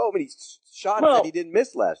so many shots that he didn't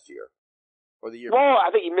miss last year. Or the year before.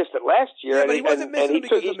 I think he missed it last year. Yeah, but he wasn't missing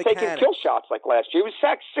because he's taking kill shots like last year. He was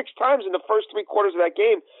sacked 6 times in the first 3 quarters of that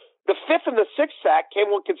game. The 5th and the 6th sack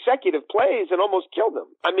came on consecutive plays and almost killed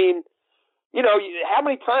him. I mean, you know, how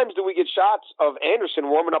many times do we get shots of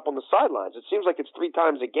Anderson warming up on the sidelines? It seems like it's 3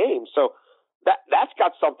 times a game. So that's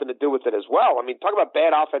got something to do with it as well. I mean, talk about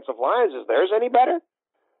bad offensive lines. Is theirs any better?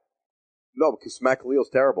 No, because Matt Khalil's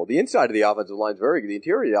terrible. The inside of the offensive line is very good. The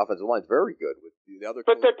interior of the offensive line is very good. With the other,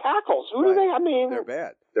 but they're tackles. Who do they? I mean, they're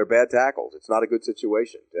bad. They're bad tackles. It's not a good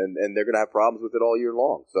situation, and they're going to have problems with it all year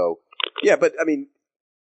long. So, yeah, but I mean,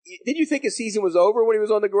 did you think his season was over when he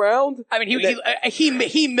was on the ground? I mean,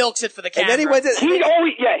 he milks it for the camera. And then he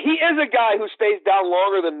is a guy who stays down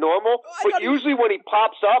longer than normal. But usually when he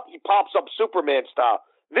pops up Superman style.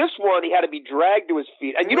 This one, he had to be dragged to his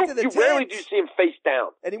feet. And you rarely do see him face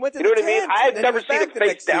down. And he went to you know what I mean? I had never seen him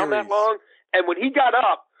face down that long. And when he got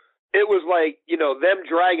up, it was like, you know, them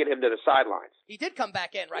dragging him to the sidelines. He did come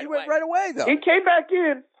back in right away. He went right away, though. He came back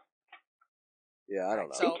in. Yeah, I don't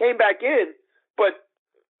know. He came back in, but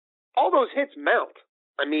all those hits mount.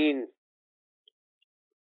 I mean...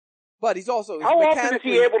 But he's also how often is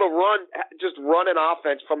he able to run an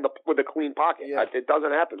offense with a clean pocket? Yeah. It doesn't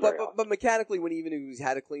happen very often. But mechanically, when he's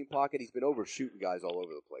had a clean pocket, he's been overshooting guys all over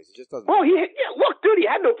the place. It just doesn't. Well, look, dude, he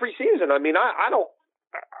had no preseason. I mean, I'm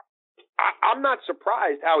not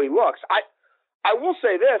surprised how he looks. I will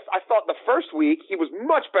say this: I thought the first week he was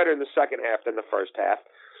much better in the second half than the first half.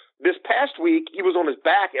 This past week, he was on his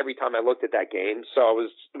back every time I looked at that game, so it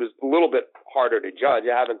was a little bit harder to judge.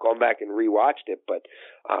 I haven't gone back and rewatched it, but.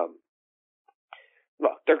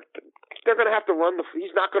 Look, they're going to have to run he's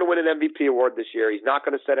not going to win an MVP award this year. He's not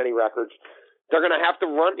going to set any records. They're going to have to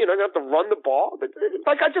run, they're going to have to run the ball.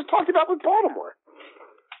 Like I just talked about with Baltimore,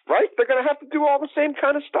 right? They're going to have to do all the same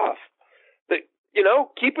kind of stuff.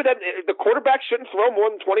 Keep it at, the quarterback shouldn't throw more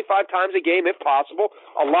than 25 times a game if possible.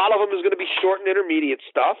 A lot of them is going to be short and intermediate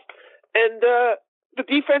stuff. And, the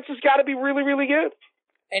defense has got to be really, really good.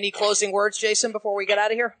 Any closing words, Jason, before we get out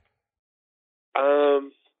of here?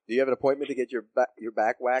 Do you have an appointment to get your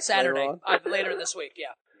back waxed Saturday, later on? Later this week,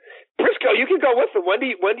 yeah. Prisco, you can go with them. When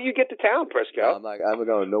do you get to town, Prisco? No, I'm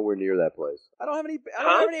going nowhere near that place. I don't have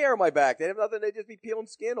any hair on my back. They have nothing. They just be peeling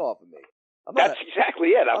skin off of me. That's exactly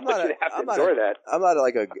it. I'm not going to have to enjoy that. I'm not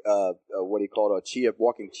like a what do you call it, a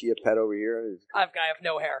walking chia pet over here. I have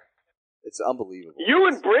no hair. It's unbelievable. You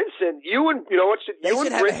and Brinson, you and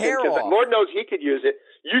Brinson, Lord knows he could use it.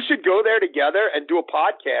 You should go there together and do a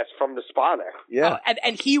podcast from the spa there. Yeah.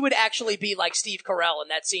 And he would actually be like Steve Carell in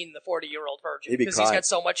that scene in The 40-Year-Old Virgin. Because he's got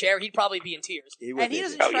so much hair, he'd probably be in tears. He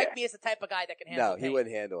doesn't strike me as the type of guy that can handle it. No, he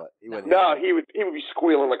wouldn't handle it. He would be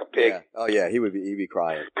squealing like a pig. Yeah. Oh yeah, he'd be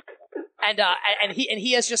crying. And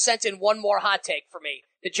he has just sent in one more hot take for me.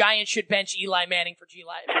 The Giants should bench Eli Manning for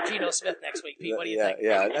Geno Smith next week. Pete, what do you think?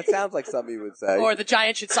 Yeah, that sounds like something you would say. Or the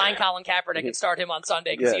Giants should sign Colin Kaepernick and start him on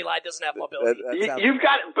Sunday because Eli doesn't have mobility. You've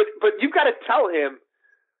got to tell him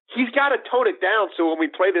he's got to tone it down so when we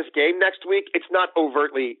play this game next week, it's not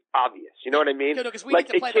overtly obvious. You know what I mean? No, because we need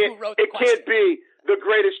to play the Who Wrote the Question. It can't be the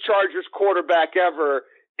greatest Chargers quarterback ever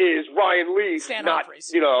is Ryan Leaf, not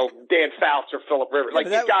Dan Fouts or Phillip Rivers. Like,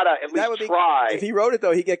 you gotta at least try. If he wrote it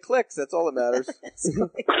though, he get clicks. That's all that matters.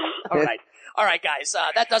 All right, guys.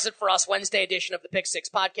 That does it for us. Wednesday edition of the Pick Six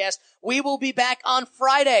podcast. We will be back on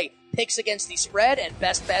Friday. Picks against the spread and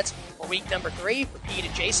best bets for week number 3. For Pete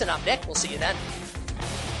and Jason, I'm Nick. We'll see you then.